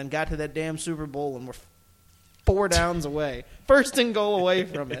closer, and then got to that damn Super Bowl and were 4 downs away, 1st and goal away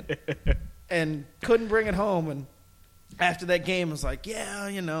from it, and couldn't bring it home. And after that game, I was like,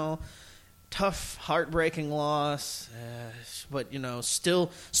 yeah, tough, heartbreaking loss, but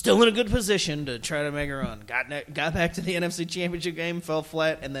still in a good position to try to make a run. Got back to the NFC Championship game, fell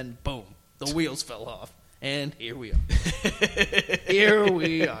flat, and then boom, the wheels fell off. And here we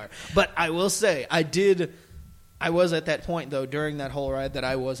are. But I will say, I was at that point, though, during that whole ride that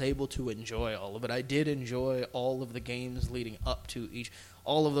I was able to enjoy all of it. I did enjoy all of the games leading up to each.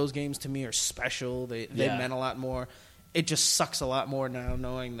 All of those games to me are special. They meant a lot more. It just sucks a lot more now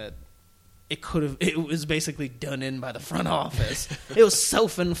knowing that it was basically done in by the front office. It was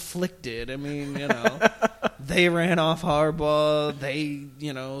self-inflicted. I mean, they ran off Harbaugh. They,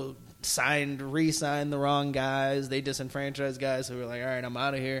 re-signed the wrong guys. They disenfranchised guys who were like, all right, I'm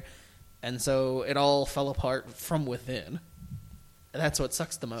out of here. And so it all fell apart from within. That's what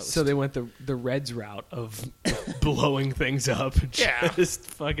sucks the most. So they went the Reds route of blowing things up, just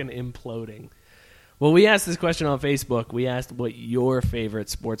fucking imploding. Well, we asked this question on Facebook. We asked what your favorite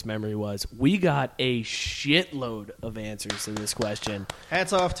sports memory was. We got a shitload of answers to this question.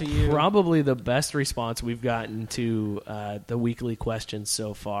 Hats off to you. Probably the best response we've gotten to the weekly questions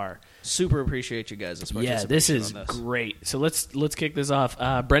so far. Super appreciate you guys. Yeah, this is great. So let's kick this off.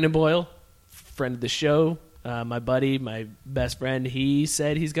 Brendan Boyle, friend of the show, my buddy, my best friend, he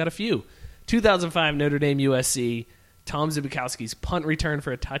said he's got a few. 2005 Notre Dame USC, Tom Zbikowski's punt return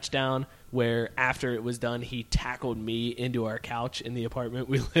for a touchdown, where after it was done, he tackled me into our couch in the apartment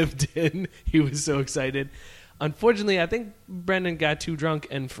we lived in. He was so excited. Unfortunately, I think Brendan got too drunk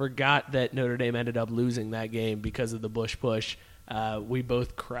and forgot that Notre Dame ended up losing that game because of the Bush push. We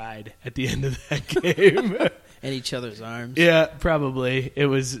both cried at the end of that game. In each other's arms. Yeah, probably. It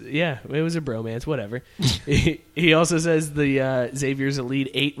was a bromance, whatever. He also says the Xavier's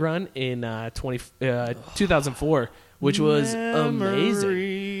Elite 8 run in 2004, which was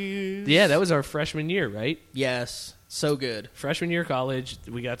amazing. Yeah, that was our freshman year, right? Yes. So good. Freshman year of college,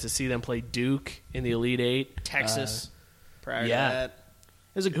 we got to see them play Duke in the Elite 8. Texas prior to that.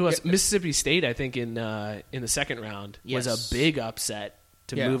 Who else? Mississippi State, I think, in the second round was a big upset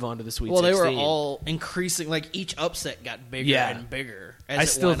to move on to the Sweet 16. Well, they were all increasing. Like, each upset got bigger and bigger as I it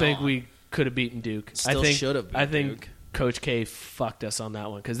still went think on. we could have beaten Duke. Still should have beaten Duke. Coach K fucked us on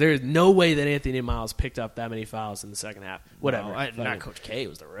that one because there is no way that Anthony Miles picked up that many fouls in the second half. Whatever. No, not Coach K. It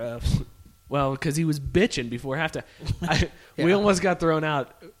was the refs. Well, because he was bitching before halftime. We almost got thrown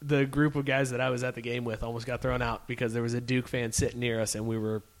out. The group of guys that I was at the game with almost got thrown out because there was a Duke fan sitting near us, and we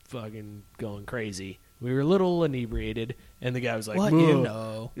were fucking going crazy. We were a little inebriated, and the guy was like, "What you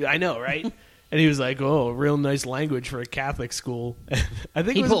know?" I know, right? And he was like, "Oh, real nice language for a Catholic school." I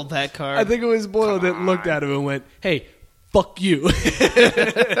think he pulled that card. I think it was Boyle that looked at him and went, "Hey, fuck you."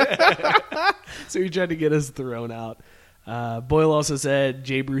 So he tried to get us thrown out. Boyle also said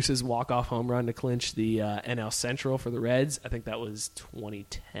Jay Bruce's walk-off home run to clinch the NL Central for the Reds. I think that was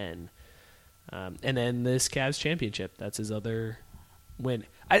 2010. And then this Cavs championship. That's his other win.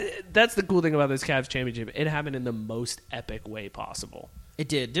 That's the cool thing about this Cavs championship. It happened in the most epic way possible. It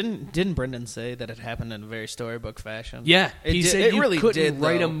did. Didn't Brendan say that it happened in a very storybook fashion? Yeah. He said it you really couldn't did,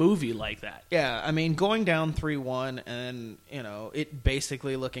 write though. a movie like that. Yeah, I mean, going down 3-1 and, it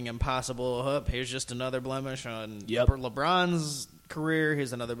basically looking impossible. Here's just another blemish on LeBron's career.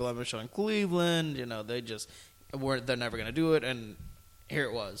 Here's another blemish on Cleveland. They're never going to do it. And here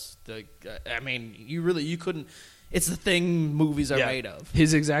it was. You couldn't. It's the thing movies are made of.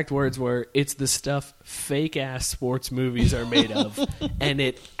 His exact words were, "It's the stuff fake-ass sports movies are made of." And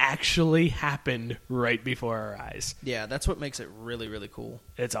it actually happened right before our eyes. Yeah, that's what makes it really, really cool.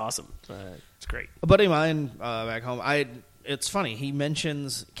 It's awesome. It's great. A buddy of mine back home, it's funny, he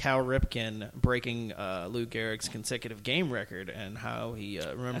mentions Cal Ripken breaking Lou Gehrig's consecutive game record and how he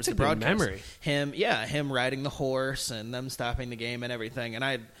remembers the broadcast. Memory. Him riding the horse and them stopping the game and everything. And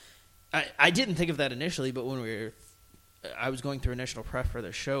I didn't think of that initially, but when I was going through initial prep for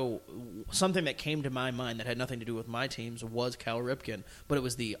the show, something that came to my mind that had nothing to do with my teams was Cal Ripken, but it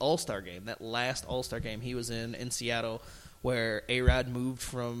was the All-Star game, that last All-Star game he was in Seattle, where A-Rod moved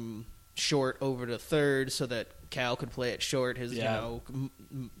from short over to third so that Cal could play at short, his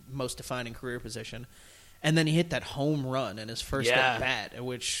most defining career position. And then he hit that home run in his first Yeah. at bat,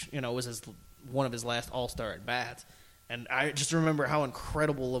 which was one of his last All-Star at bats. And I just remember how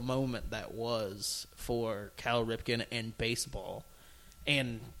incredible a moment that was for Cal Ripken and baseball,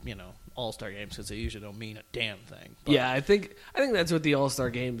 and All-Star games, because they usually don't mean a damn thing. But Yeah, I think that's what the All-Star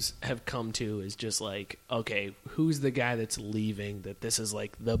games have come to, is just like, okay, who's the guy that's leaving that this is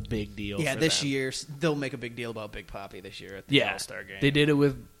like the big deal yeah, for this them? year they'll make a big deal about Big Papi this year at the All-Star game. They did it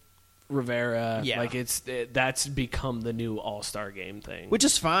with Rivera. Yeah. Like that's become the new All-Star game thing. Which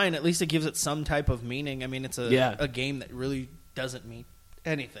is fine. At least it gives it some type of meaning. I mean, it's a game that really doesn't mean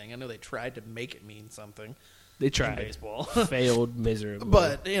anything. I know they tried to make it mean something. They in tried. baseball. Failed miserably.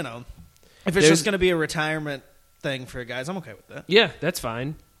 But, if it's There's- just going to be a retirement thing for guys, I'm okay with that. Yeah, that's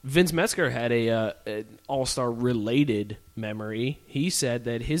fine. Vince Metzger had an All-Star related memory. He said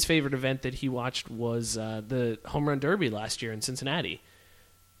that his favorite event that he watched was the Home Run Derby last year in Cincinnati,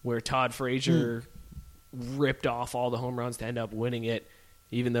 where Todd Frazier ripped off all the home runs to end up winning it,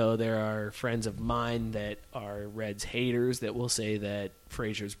 even though there are friends of mine that are Reds haters that will say that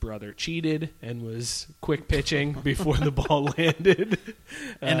Frazier's brother cheated and was quick pitching before the ball landed.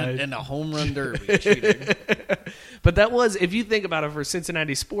 And a home run derby cheating. But that was, if you think about it for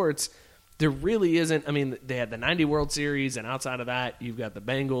Cincinnati sports, there really isn't. I mean, they had the 90 World Series, and outside of that, you've got the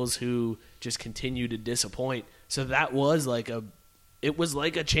Bengals who just continue to disappoint. So that was like a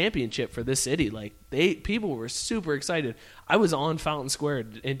championship for this city. Like people were super excited. I was on Fountain Square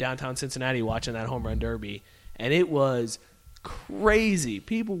in downtown Cincinnati watching that home run derby, and it was crazy.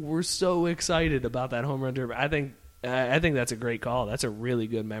 People were so excited about that home run derby. I think that's a great call. That's a really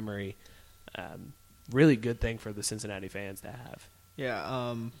good memory. Really good thing for the Cincinnati fans to have.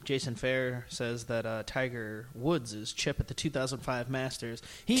 Yeah, Jason Fair says that Tiger Woods' chip at the 2005 Masters.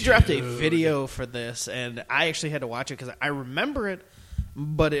 He dropped a video for this, and I actually had to watch it because I remember it,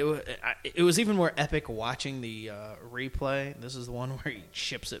 but it was even more epic watching the replay. This is the one where he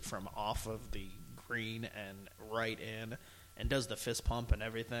chips it from off of the green and right in and does the fist pump and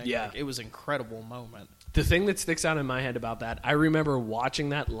everything. Yeah. Like, it was an incredible moment. The thing that sticks out in my head about that, I remember watching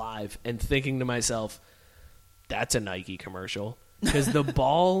that live and thinking to myself, that's a Nike commercial. Because the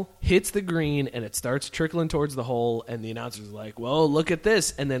ball hits the green and it starts trickling towards the hole, and the announcer's like, well, look at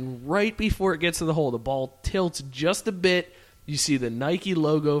this. And then right before it gets to the hole, the ball tilts just a bit. You see the Nike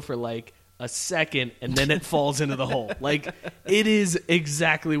logo for like a second, and then it falls into the hole. Like, it is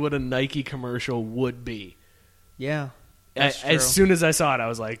exactly what a Nike commercial would be. Yeah. That's true. As soon as I saw it, I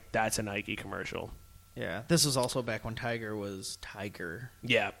was like, that's a Nike commercial. Yeah, this was also back when Tiger was Tiger.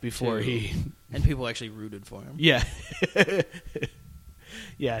 Yeah, before too. And people actually rooted for him. Yeah.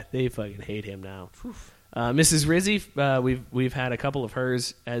 Yeah, they fucking hate him now. Mrs. Rizzi, we've had a couple of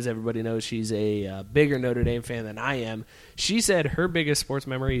hers. As everybody knows, she's a bigger Notre Dame fan than I am. She said her biggest sports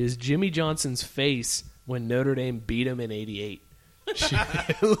memory is Jimmy Johnson's face when Notre Dame beat him in '88.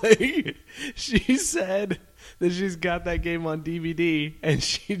 She said that she's got that game on DVD, and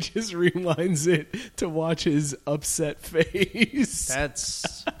she just rewinds it to watch his upset face.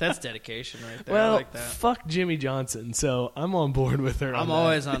 That's dedication right there. Well, I like that. fuck Jimmy Johnson, so I'm on board with her. I'm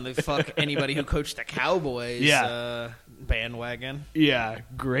always on the fuck anybody who coached the Cowboys Yeah. bandwagon. Yeah,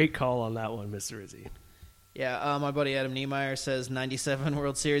 great call on that one, Mr. Rizzi. Yeah, my buddy Adam Niemeyer says 97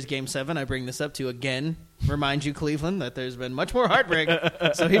 World Series Game 7. I bring this up to again remind you, Cleveland, that there's been much more heartbreak.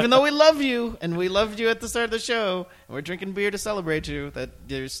 So even though we love you, and we loved you at the start of the show, and we're drinking beer to celebrate you, that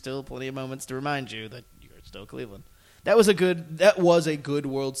there's still plenty of moments to remind you that you're still Cleveland. That was a good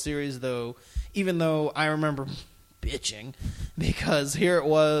World Series, though, even though I remember bitching because here it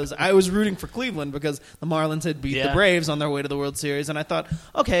was. I was rooting for Cleveland because the Marlins had beat the Braves on their way to the World Series, and I thought,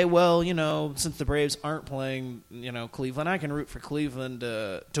 okay, well, since the Braves aren't playing, Cleveland, I can root for Cleveland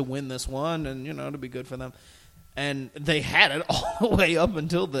to win this one and, to be good for them. And they had it all the way up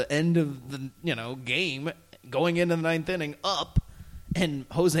until the end of the, game, going into the ninth inning, up, and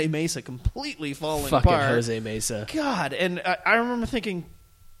Jose Mesa completely falling apart. Fucking Jose Mesa. God, and I remember thinking,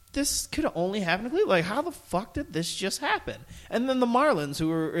 this could have only happened to Cleveland. Like, how the fuck did this just happen? And then the Marlins,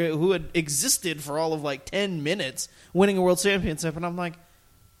 who had existed for all of like 10 minutes, winning a world championship, and I'm like,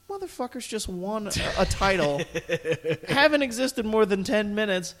 motherfuckers just won a title, haven't existed more than 10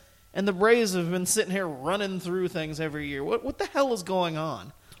 minutes, and the Braves have been sitting here running through things every year. What the hell is going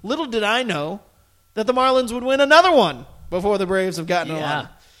on? Little did I know that the Marlins would win another one before the Braves have gotten on.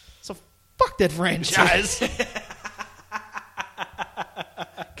 So fuck that franchise.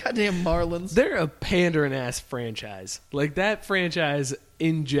 Goddamn Marlins. They're a pandering-ass franchise. Like, that franchise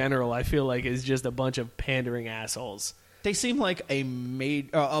in general, I feel like, is just a bunch of pandering assholes. They seem like a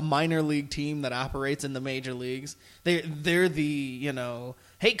minor league team that operates in the major leagues. They're the,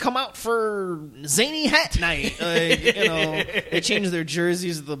 hey, come out for zany hat night. They change their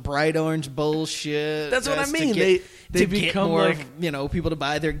jerseys to the bright orange bullshit. That's what I just mean. To They get become more like people to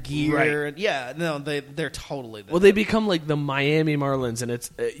buy their gear. Right. And they're totally well, they become like the Miami Marlins, and it's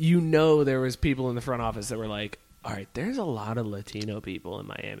there was people in the front office that were like, all right, there's a lot of Latino people in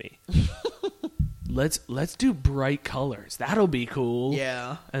Miami. Let's do bright colors. That'll be cool.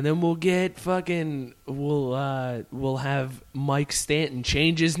 Yeah. And then we'll have Mike Stanton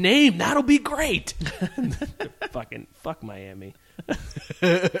change his name. That'll be great. Fuck Miami.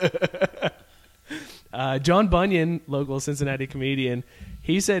 John Bunyan, local Cincinnati comedian,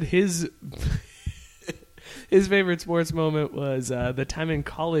 he said his favorite sports moment was the time in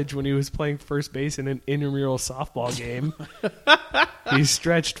college when he was playing first base in an intramural softball game. He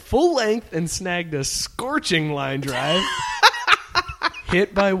stretched full length and snagged a scorching line drive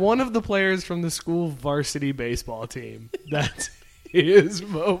hit by one of the players from the school varsity baseball team. That's his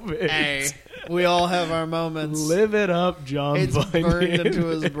moment. Hey, we all have our moments. Live it up, John Bunyan. Burned into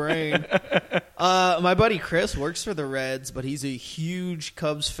his brain. My buddy Chris works for the Reds, but he's a huge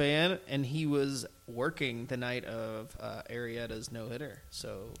Cubs fan, and he was working the night of Arrieta's no-hitter.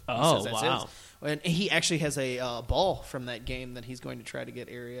 So he says that's wow. his. And he actually has a ball from that game that he's going to try to get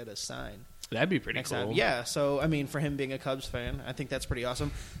Arrieta signed. That'd be pretty Next cool. time. Yeah, so, I mean, for him being a Cubs fan, I think that's pretty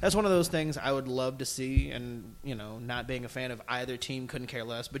awesome. That's one of those things I would love to see, and, not being a fan of either team, couldn't care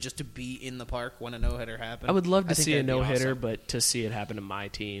less, but just to be in the park when a no-hitter happened. I would love to think see a that'd be no-hitter, awesome. but to see it happen to my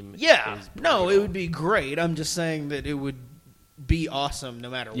team Yeah. is No, brutal. it would be great. I'm just saying that it would be awesome no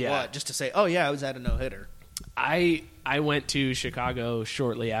matter what, just to say, oh, yeah, I was at a no-hitter. I went to Chicago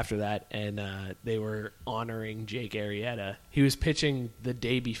shortly after that, and they were honoring Jake Arrieta. He was pitching the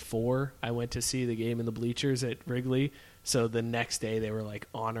day before I went to see the game in the bleachers at Wrigley. So the next day they were like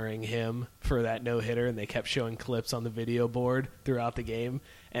honoring him for that no-hitter, and they kept showing clips on the video board throughout the game.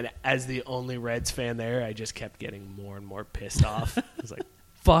 And as the only Reds fan there, I just kept getting more and more pissed off. I was like,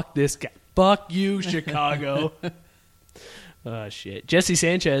 fuck this guy. Fuck you, Chicago. Oh, shit. Jesse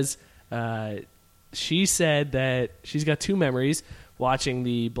Sanchez, she said that she's got two memories: watching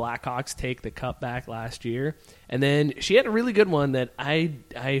the Blackhawks take the cup back last year, and then she had a really good one that I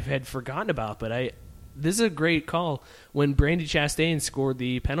had forgotten about, but this is a great call when Brandi Chastain scored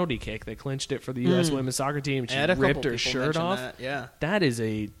the penalty kick that clinched it for the U.S. women's soccer team. She ripped her shirt off. That's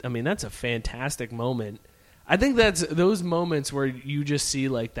a fantastic moment. I think that's those moments where you just see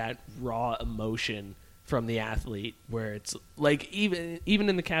like that raw emotion from the athlete, where it's like even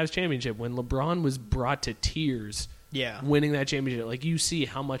in the Cavs championship when LeBron was brought to tears, winning that championship, like you see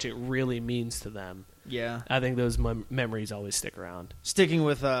how much it really means to them. Yeah, I think those memories always stick around. Sticking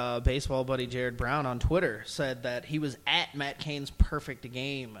with baseball buddy Jared Brown on Twitter said that he was at Matt Cain's perfect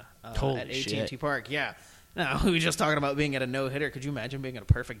game at AT&T Park. Yeah. Now, we were just talking about being at a no-hitter. Could you imagine being at a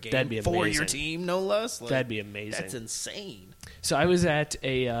perfect game That'd be amazing. for your team, no less? Like, That'd be amazing. That's insane. So I was at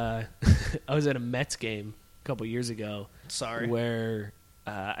a Mets game a couple years ago. Sorry. Where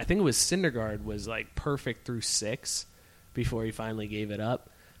I think it was Syndergaard was like perfect through 6 before he finally gave it up.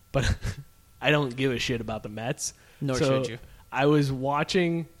 But I don't give a shit about the Mets. Nor should you. I was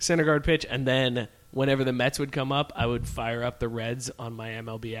watching Syndergaard pitch, and then whenever the Mets would come up, I would fire up the Reds on my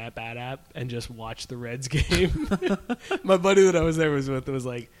MLB app and just watch the Reds game. My buddy that I was there with was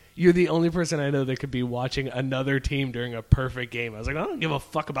like, "You're the only person I know that could be watching another team during a perfect game." I was like, I don't give a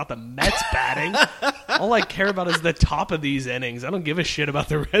fuck about the Mets batting. All I care about is the top of these innings. I don't give a shit about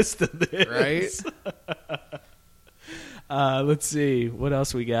the rest of this. Right? Let's see. What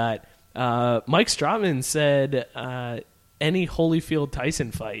else we got? Mike Stratman said any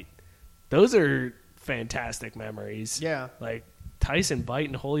Holyfield-Tyson fight. Those are fantastic memories. Yeah. Like Tyson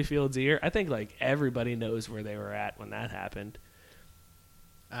biting Holyfield's ear. I think like everybody knows where they were at when that happened.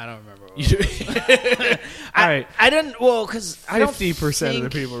 I don't remember. All right. I didn't. Well, because 50% of the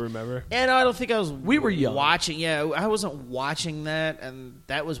people remember. Yeah, no, I don't think I was. We were young. Watching. Yeah, I wasn't watching that, and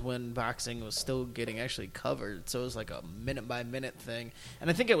that was when boxing was still getting actually covered. So it was like a minute by minute thing, and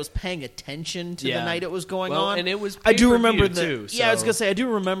I think I was paying attention to the night it was going on. And it was. I do remember too. Yeah, I was gonna say I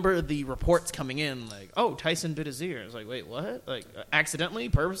do remember the reports coming in like, oh, Tyson bit his ear. I was like, wait, what? Like accidentally,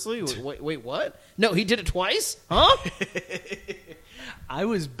 purposely? Wait, what? No, he did it twice? Huh? I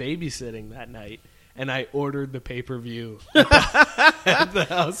was babysitting that night, and I ordered the pay-per-view at the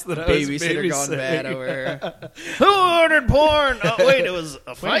house that I was babysitting. Babysitter gone bad over here. Who ordered porn? Oh, wait, it was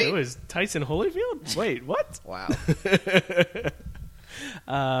a fight? Wait, it was Tyson Holyfield? Wait, what? Wow.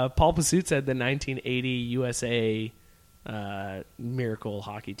 Paul Pasut said the 1980 USA Miracle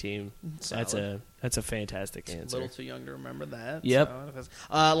hockey team. Solid. That's a fantastic answer. A little too young to remember that. Yep. So,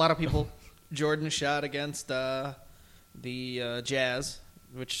 a lot of people, Jordan shot against the Jazz.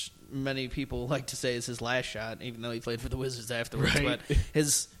 which many people like to say is his last shot, even though he played for the Wizards afterwards. Right. But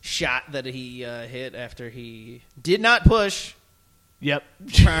his shot that he hit after he did not push Yep.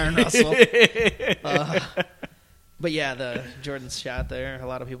 Byron Russell. But yeah, the Jordan's shot there, a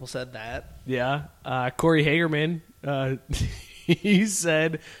lot of people said that. Yeah. Corey Hagerman, he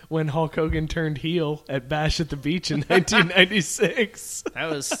said when Hulk Hogan turned heel at Bash at the Beach in 1996.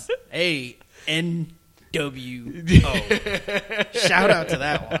 That was a NWO. Shout out to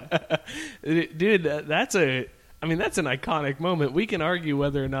that one. Dude, that's an iconic moment. We can argue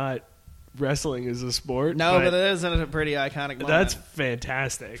whether or not wrestling is a sport. No, but it is a pretty iconic moment. That's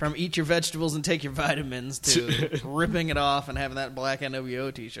fantastic. From eat your vegetables and take your vitamins to ripping it off and having that black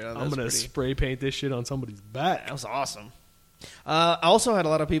NWO t-shirt on. I'm going to spray paint this shit on somebody's back. That was awesome. I also had a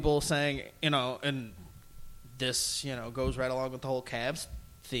lot of people saying, and this, goes right along with the whole Cavs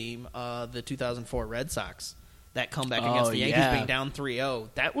theme, the 2004 Red Sox, that comeback against the Yankees being down 3-0.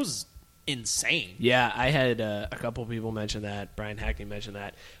 That was insane. Yeah, I had a couple people mention that. Brian Hackney mentioned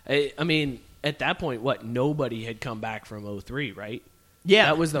that. I mean, at that point, nobody had come back from 2003, right? Yeah,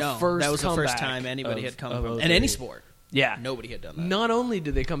 that was the first. That was the first comeback time anybody had come from 03. in any sport. Yeah, nobody had done that. Not only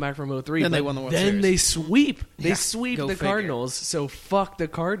did they come back from 2003, then but they won the World then Series. they sweep. They Yeah, sweep go the figure. Cardinals. So fuck the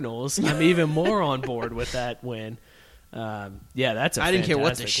Cardinals. I'm even more on board with that win. Yeah, that's a I didn't care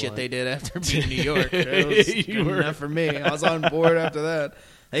what the fantastic shit one. they did after beating New York. It was good enough for me. I was on board after that.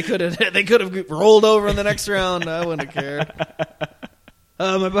 They could have rolled over in the next round. I wouldn't have cared.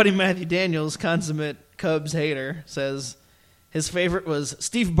 My buddy Matthew Daniels, consummate Cubs hater, says his favorite was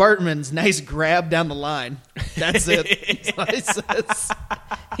Steve Bartman's nice grab down the line. That's it. That's what he says.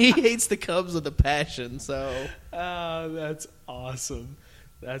 He hates the Cubs with a passion. So That's awesome.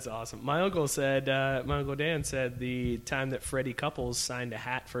 That's awesome. My uncle Dan said the time that Freddie Couples signed a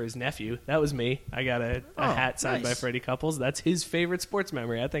hat for his nephew. That was me. I got a hat signed by Freddie Couples. That's his favorite sports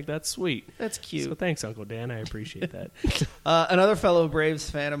memory. I think that's sweet. that's cute. So thanks, Uncle Dan. I appreciate that. Another fellow Braves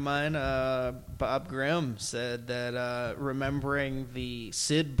fan of mine, Bob Grimm, said that remembering the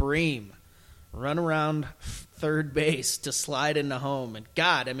Sid Bream run around third base to slide into home. And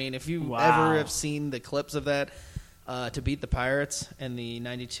God, I mean, if you ever have seen the clips of that, to beat the Pirates in the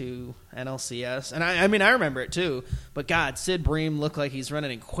 92 NLCS. And I mean, I remember it too. But God, Sid Bream looked like he's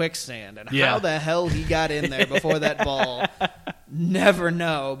running in quicksand. And how the hell he got in there before that ball, never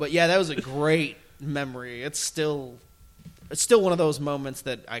know. But yeah, that was a great memory. It's still one of those moments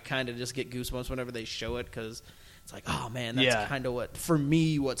that I kind of just get goosebumps whenever they show it, because it's like, oh man, that's kind of what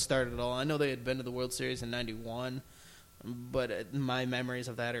started it all. I know they had been to the World Series in 91, but my memories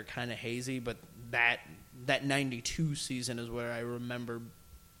of that are kind of hazy. But that 92 season is where I remember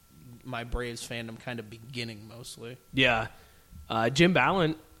my Braves fandom kind of beginning mostly. Yeah. Jim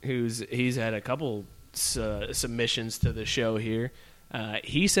Ballant, he's had a couple submissions to the show here.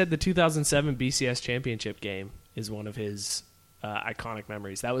 He said the 2007 BCS championship game is one of his iconic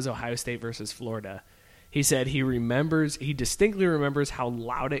memories. That was Ohio State versus Florida. He said he distinctly remembers how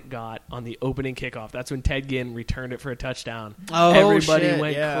loud it got on the opening kickoff. That's when Ted Ginn returned it for a touchdown. Oh, everybody shit,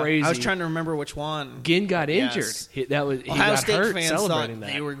 went crazy. I was trying to remember which one. Ginn got injured. Yes. He Ohio got State hurt fans celebrating thought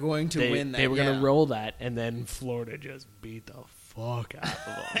that. they were going to win that. They were going to roll that, and then Florida just beat the fuck out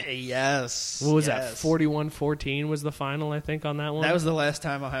of them. Yes. What was that? 41-14 was the final, I think, on that one. That was the last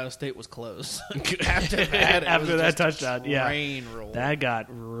time Ohio State was close. After that, After that touchdown, train roll. That got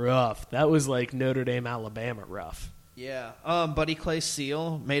rough. That was like Notre Dame, Alabama rough. Yeah. Buddy Clay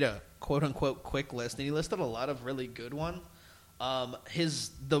Seal made a quote-unquote quick list, and he listed a lot of really good ones.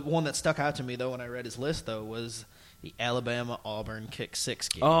 The one that stuck out to me, though, when I read his list, though, was the Alabama-Auburn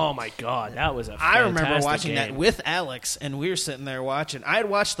kick-6 game. Oh, my God. That was a fantastic I remember watching game. that with Alex, and we were sitting there watching. I had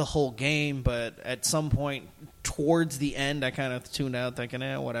watched the whole game, but at some point towards the end, I kind of tuned out thinking,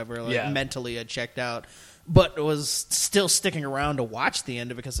 whatever. Mentally, I checked out. But was still sticking around to watch the end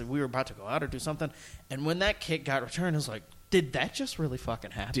of it because we were about to go out or do something. And when that kick got returned, I was like, did that just really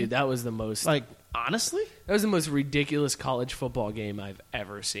fucking happen? Dude, that was the most... Like, honestly? That was the most ridiculous college football game I've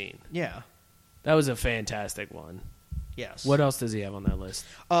ever seen. Yeah. That was a fantastic one. Yes. What else does he have on that list?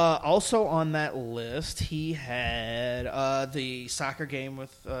 Also on that list, he had the soccer game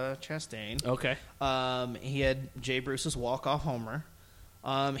with Chastain. Okay. He had Jay Bruce's walk-off homer.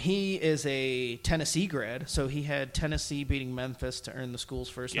 He is a Tennessee grad, so he had Tennessee beating Memphis to earn the school's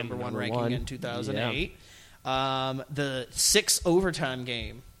first number one ranking in 2008. Yeah. The 6 overtime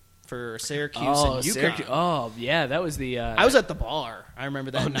game for Syracuse and UConn. Oh, yeah, that was the... I was at the bar. I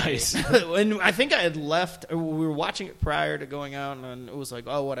remember that night. Nice. And I think I had left. We were watching it prior to going out, and it was like,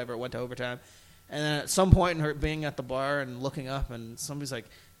 oh, whatever, it went to overtime. And then at some point in her being at the bar and looking up, and somebody's like,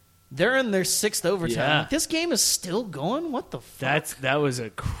 They're in their 6th overtime. Yeah. Like, this game is still going? What the fuck? That was a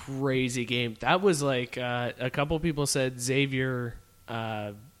crazy game. That was like a couple people said Xavier.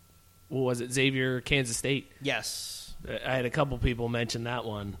 What was it? Xavier, Kansas State. Yes. I had a couple people mention that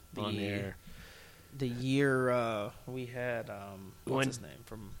one on there. The year we had what's his name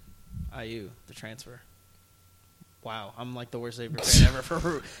from IU, the transfer. Wow, I'm like the worst Xavier fan ever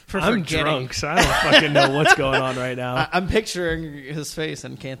for I'm forgetting. drunk, so I don't fucking know what's going on right now. I'm picturing his face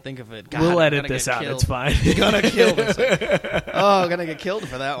and can't think of it. God, We'll I'm edit gonna this get out. killed. It's fine. Gonna kill this. Oh, gonna get killed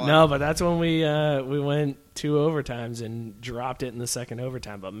for that one. No, but that's when we went 2 overtimes and dropped it in the second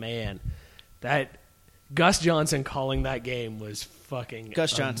overtime. But man, that Gus Johnson calling that game was fucking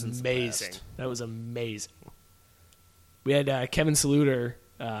Gus Johnson's the amazing. best. That was amazing. We had Kevin Saluter,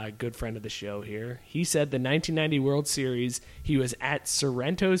 good friend of the show here. He said the 1990 World Series, he was at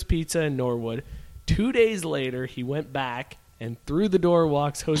Sorrento's Pizza in Norwood. 2 days later, he went back, and through the door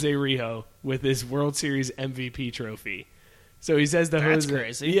walks Jose Rijo with his World Series MVP trophy. So he says to That's Jose,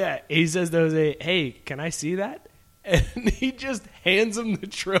 crazy. yeah, he says to Jose, "Hey, can I see that?" And he just hands him the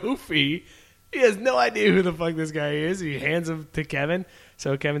trophy. He has no idea who the fuck this guy is. He hands him to Kevin.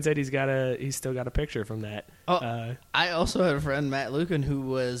 So Kevin said he's still got a picture from that. I also had a friend, Matt Lucan, who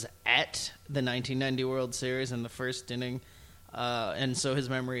was at the 1990 World Series in the first inning, and so his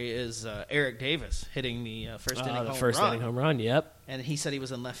memory is Eric Davis hitting the first inning inning home run. Yep. And he said he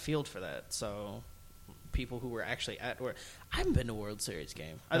was in left field for that. So people who were actually at work. I haven't been to a World Series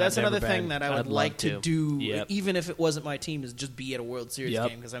game. That's never another thing been. that I I'd would love like to do, Yep. even if it wasn't my team, is just be at a World Series Yep.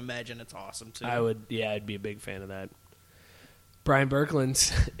 game because I imagine it's awesome too. I'd be a big fan of that. Brian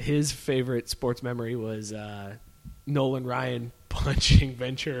Berkland's his favorite sports memory was Nolan Ryan punching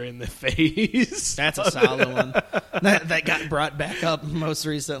Ventura in the face. That's a solid one. That got brought back up most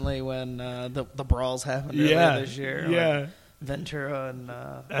recently when the brawls happened earlier this year. Yeah. Like Ventura and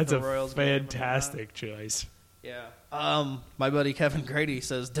That's the a Royals game and fantastic choice. Yeah. My buddy Kevin Grady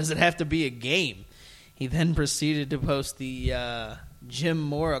says, "Does it have to be a game?" He then proceeded to post the Jim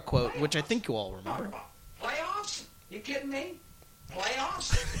Mora quote, which I think you all remember. Playoffs? You kidding me?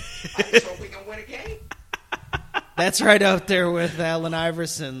 Playoffs? I just hope we can win a game. That's right out there with Allen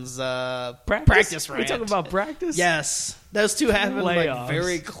Iverson's practice We're rant. talking about practice? Yes. Those two happen like Playoffs.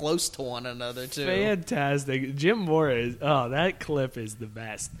 very close to one another, too. Fantastic. Jim Mora is, that clip is the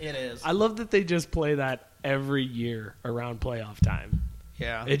best. It is. I love that they just play that every year around playoff time.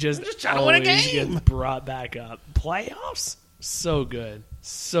 Yeah. It just, We're just trying to win a always game. gets brought back up. Playoffs? So good.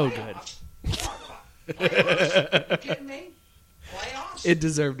 So good. Playoffs? You kidding me? Playoffs? It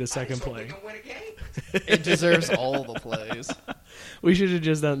deserved a I second just hope we play. can win a game. It deserves all the plays. We should have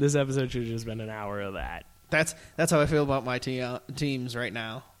just done, this episode should have just been an hour of that. That's how I feel about my teams right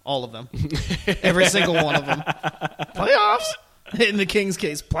now. All of them. Every single one of them. Playoffs? In the Kings'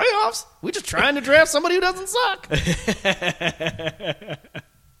 case, playoffs? We just trying to draft somebody who doesn't suck.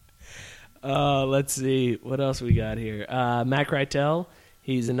 Let's see. What else we got here? Matt Kreitel.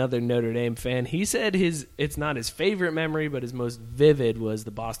 He's another Notre Dame fan. He said it's not his favorite memory, but his most vivid was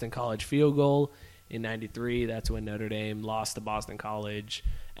the Boston College field goal in '93. That's when Notre Dame lost to Boston College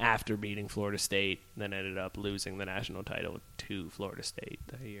after beating Florida State, then ended up losing the national title to Florida State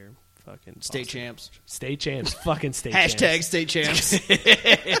that year. Fucking State Boston. champs. State champs. Fucking state champs. Hashtag state champs.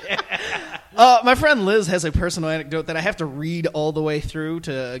 My friend Liz has a personal anecdote that I have to read all the way through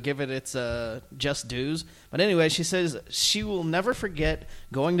to give it its just dues. But anyway, she says she will never forget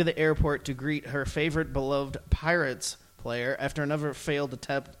going to the airport to greet her favorite beloved Pirates player after another failed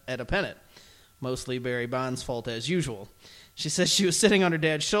attempt at a pennant. Mostly Barry Bonds' fault as usual. She says she was sitting on her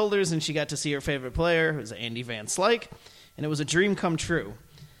dad's shoulders and she got to see her favorite player, who was Andy Van Slyke, and it was a dream come true.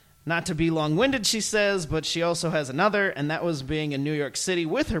 Not to be long-winded, she says, but she also has another, and that was being in New York City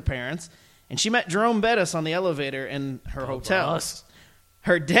with her parents, and she met Jerome Bettis on the elevator in her hotel. Us.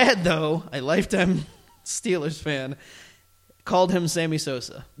 Her dad, though, a lifetime Steelers fan, called him Sammy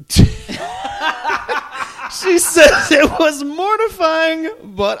Sosa. She says it was mortifying,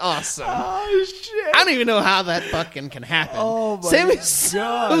 but awesome. Oh, shit. I don't even know how that fucking can happen. Oh, my Sammy God.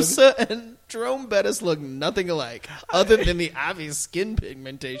 Sosa and Jerome Bettis look nothing alike, other than the obvious skin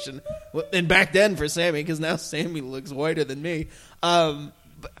pigmentation. And back then for Sammy, because now Sammy looks whiter than me. But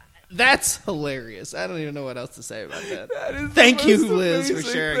that's hilarious. I don't even know what else to say about that. That is the Thank you, most Liz, for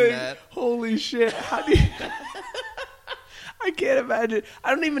amazing sharing thing. that. Holy shit. How do you... I can't imagine.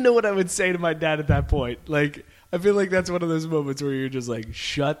 I don't even know what I would say to my dad at that point. Like, I feel like that's one of those moments where you're just like,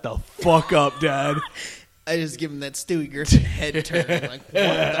 shut the fuck up, Dad. I just give him that Stewie Griffin head turn. Like,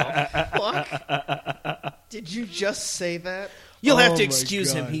 what the fuck? Did you just say that? You'll have Oh to my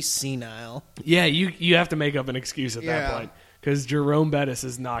excuse him. God. He's senile. Yeah, you have to make up an excuse at that Yeah. point. because Jerome Bettis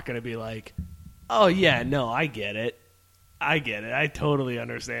is not going to be like, oh, yeah, no, I get it. I totally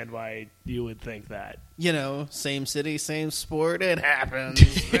understand why you would think that. You know, same city, same sport, it happens.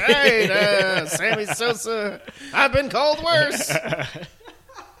 Right, Sammy Sosa, I've been called worse.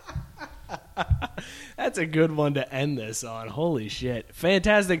 That's a good one to end this on. Holy shit.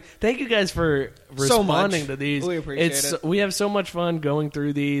 Fantastic. Thank you guys for responding to these. We appreciate it. We have so much fun going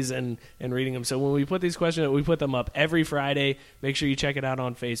through these and reading them. So when we put these questions, we put them up every Friday. Make sure you check it out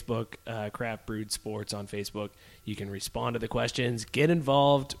on Facebook, Craft Brewed Sports on Facebook. You can respond to the questions. Get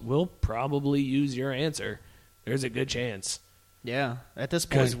involved. We'll probably use your answer. There's a good chance. Yeah, at this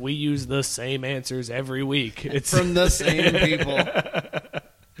point. Because we use the same answers every week. It's from the same people.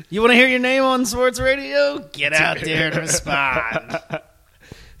 You want to hear your name on sports radio? Get out there and respond.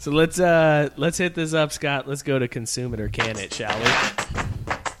 So let's hit this up, Scott. Let's go to Consume It or Can It, shall we?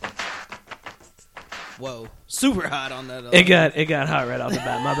 Whoa, super hot on that. It got hot right off the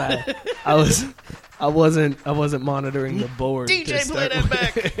bat. My bad. I wasn't monitoring the board. DJ, play that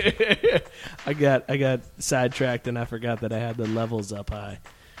back. I got sidetracked and I forgot that I had the levels up high.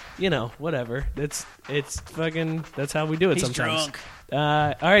 You know, whatever. It's fucking. That's how we do it. He's sometimes. Drunk.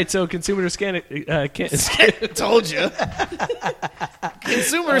 All right, so Consumer Scan It. Told you.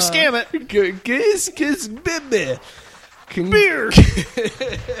 Consumer Scam It. Beer.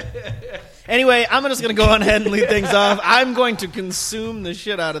 Anyway, I'm just going to go on ahead and lead things off. I'm going to consume the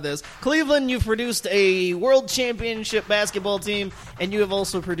shit out of this. Cleveland, you've produced a World Championship basketball team, and you have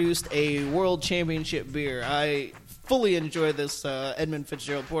also produced a World Championship beer. I fully enjoy this Edmund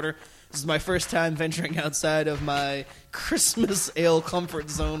Fitzgerald Porter. This is my first time venturing outside of my Christmas ale comfort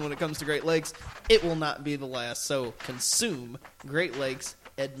zone when it comes to Great Lakes. It will not be the last, so consume Great Lakes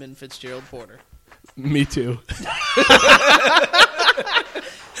Edmund Fitzgerald Porter. Me too.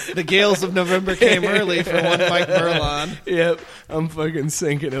 The gales of November came early for one Mike Burlon. Yep, I'm fucking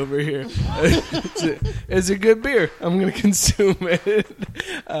sinking over here. It's a good beer. I'm going to consume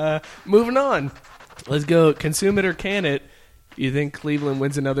it. Moving on. Let's go. Consume it or can it. You think Cleveland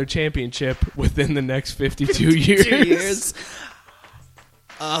wins another championship within the next 52 years? 2 years.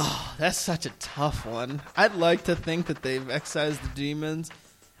 Oh, that's such a tough one. I'd like to think that they've excised the demons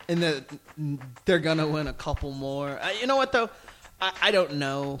and that they're going to win a couple more. You know what, though? I don't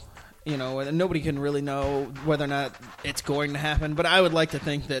know. You know, nobody can really know whether or not it's going to happen, but I would like to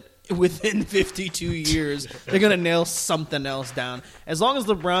think that within 52 years, they're going to nail something else down. As long as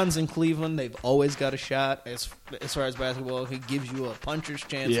LeBron's in Cleveland, they've always got a shot as far as basketball. He gives you a puncher's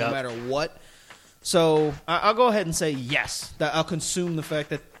chance no matter what. So I'll go ahead and say yes. That I'll consume the fact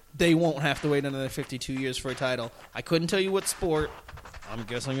that they won't have to wait another 52 years for a title. I couldn't tell you what sport. I'm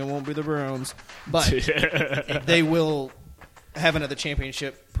guessing it won't be the Browns. But they will have another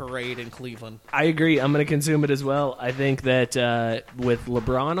championship parade in Cleveland. I agree. I'm going to consume it as well. I think that with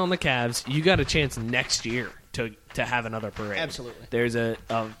LeBron on the Cavs, you got a chance next year to have another parade. Absolutely. There's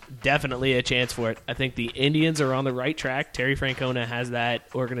definitely a chance for it. I think the Indians are on the right track. Terry Francona has that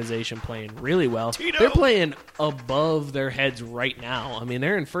organization playing really well. Tito! They're playing above their heads right now. I mean,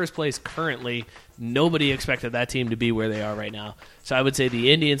 they're in first place currently. Nobody expected that team to be where they are right now. So I would say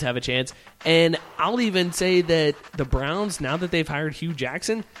the Indians have a chance. And I'll even say that the Browns, now that they've hired Hugh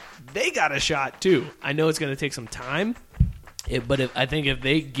Jackson, they got a shot too. I know it's going to take some time. But I think if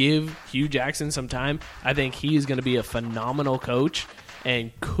they give Hugh Jackson some time, I think he's going to be a phenomenal coach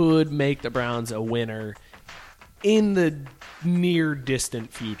and could make the Browns a winner in the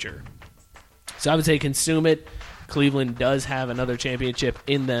near-distant future. So I would say consume it. Cleveland does have another championship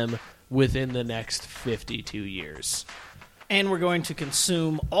in them within the next 52 years. And we're going to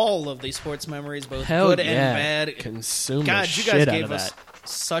consume all of these sports memories, both Hell good yeah. and bad. Consume God, the you shit guys out gave of us that.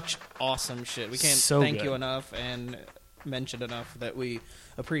 such awesome shit. We can't So thank good. you enough and mention enough that we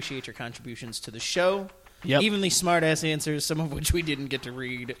appreciate your contributions to the show. Yep. Even these smart-ass answers, some of which we didn't get to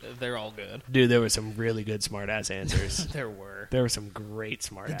read, they're all good. Dude, there were some really good smart-ass answers. There were. There were some great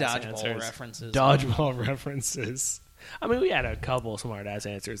smart-ass answers. Dodgeball references. Dodgeball references. I mean, we had a couple smart-ass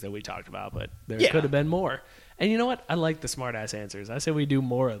answers that we talked about, but there Yeah. could have been more. And you know what? I like the smart-ass answers. I say we do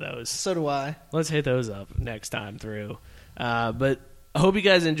more of those. So do I. Let's hit those up next time through. But I hope you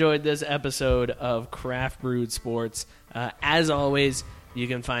guys enjoyed this episode of Craft Brewed Sports. As always, you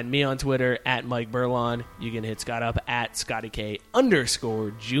can find me on Twitter at Mike Burlon. You can hit Scott up at ScottyK_Jr.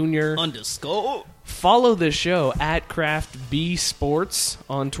 _. Follow the show at Craft B Sports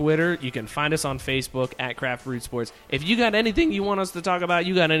on Twitter. You can find us on Facebook at Craft Brewed Sports. If you got anything you want us to talk about,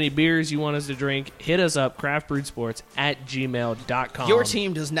 you got any beers you want us to drink, hit us up, craftbrewedsports@gmail.com. Your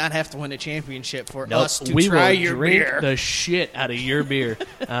team does not have to win a championship for Nope, us to we try will your drink beer. the shit out of your beer.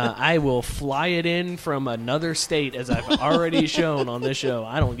 I will fly it in from another state, as I've already shown on this show.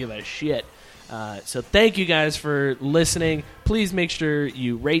 I don't give a shit. So thank you guys for listening. Please make sure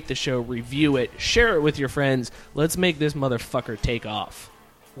you rate the show, review it, share it with your friends. Let's make this motherfucker take off.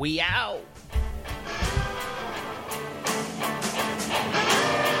 We out.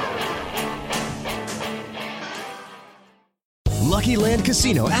 Lucky Land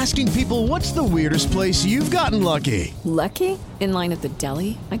Casino, asking people, what's the weirdest place you've gotten lucky? Lucky? In line at the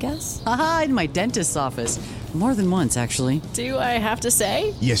deli, I guess? Aha, in my dentist's office. More than once, actually. Do I have to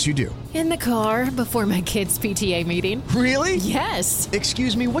say? Yes, you do. In the car before my kids' PTA meeting. Really? Yes.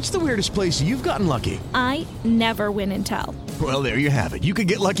 Excuse me, what's the weirdest place you've gotten lucky? I never win and tell. Well, there you have it. You can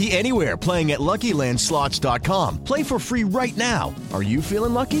get lucky anywhere, playing at LuckyLandSlots.com. Play for free right now. Are you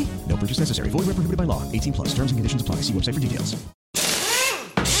feeling lucky? No purchase necessary. Void where prohibited by law. 18+. Terms and conditions apply. See website for details.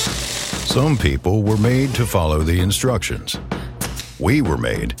 Some people were made to follow the instructions. We were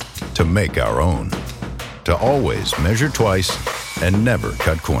made to make our own. To always measure twice and never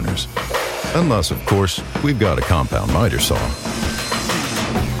cut corners. Unless, of course, we've got a compound miter saw.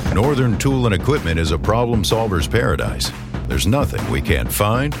 Northern Tool and Equipment is a problem solver's paradise. There's nothing we can't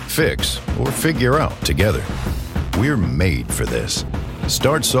find, fix, or figure out together. We're made for this.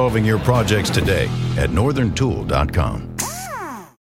 Start solving your projects today at northerntool.com.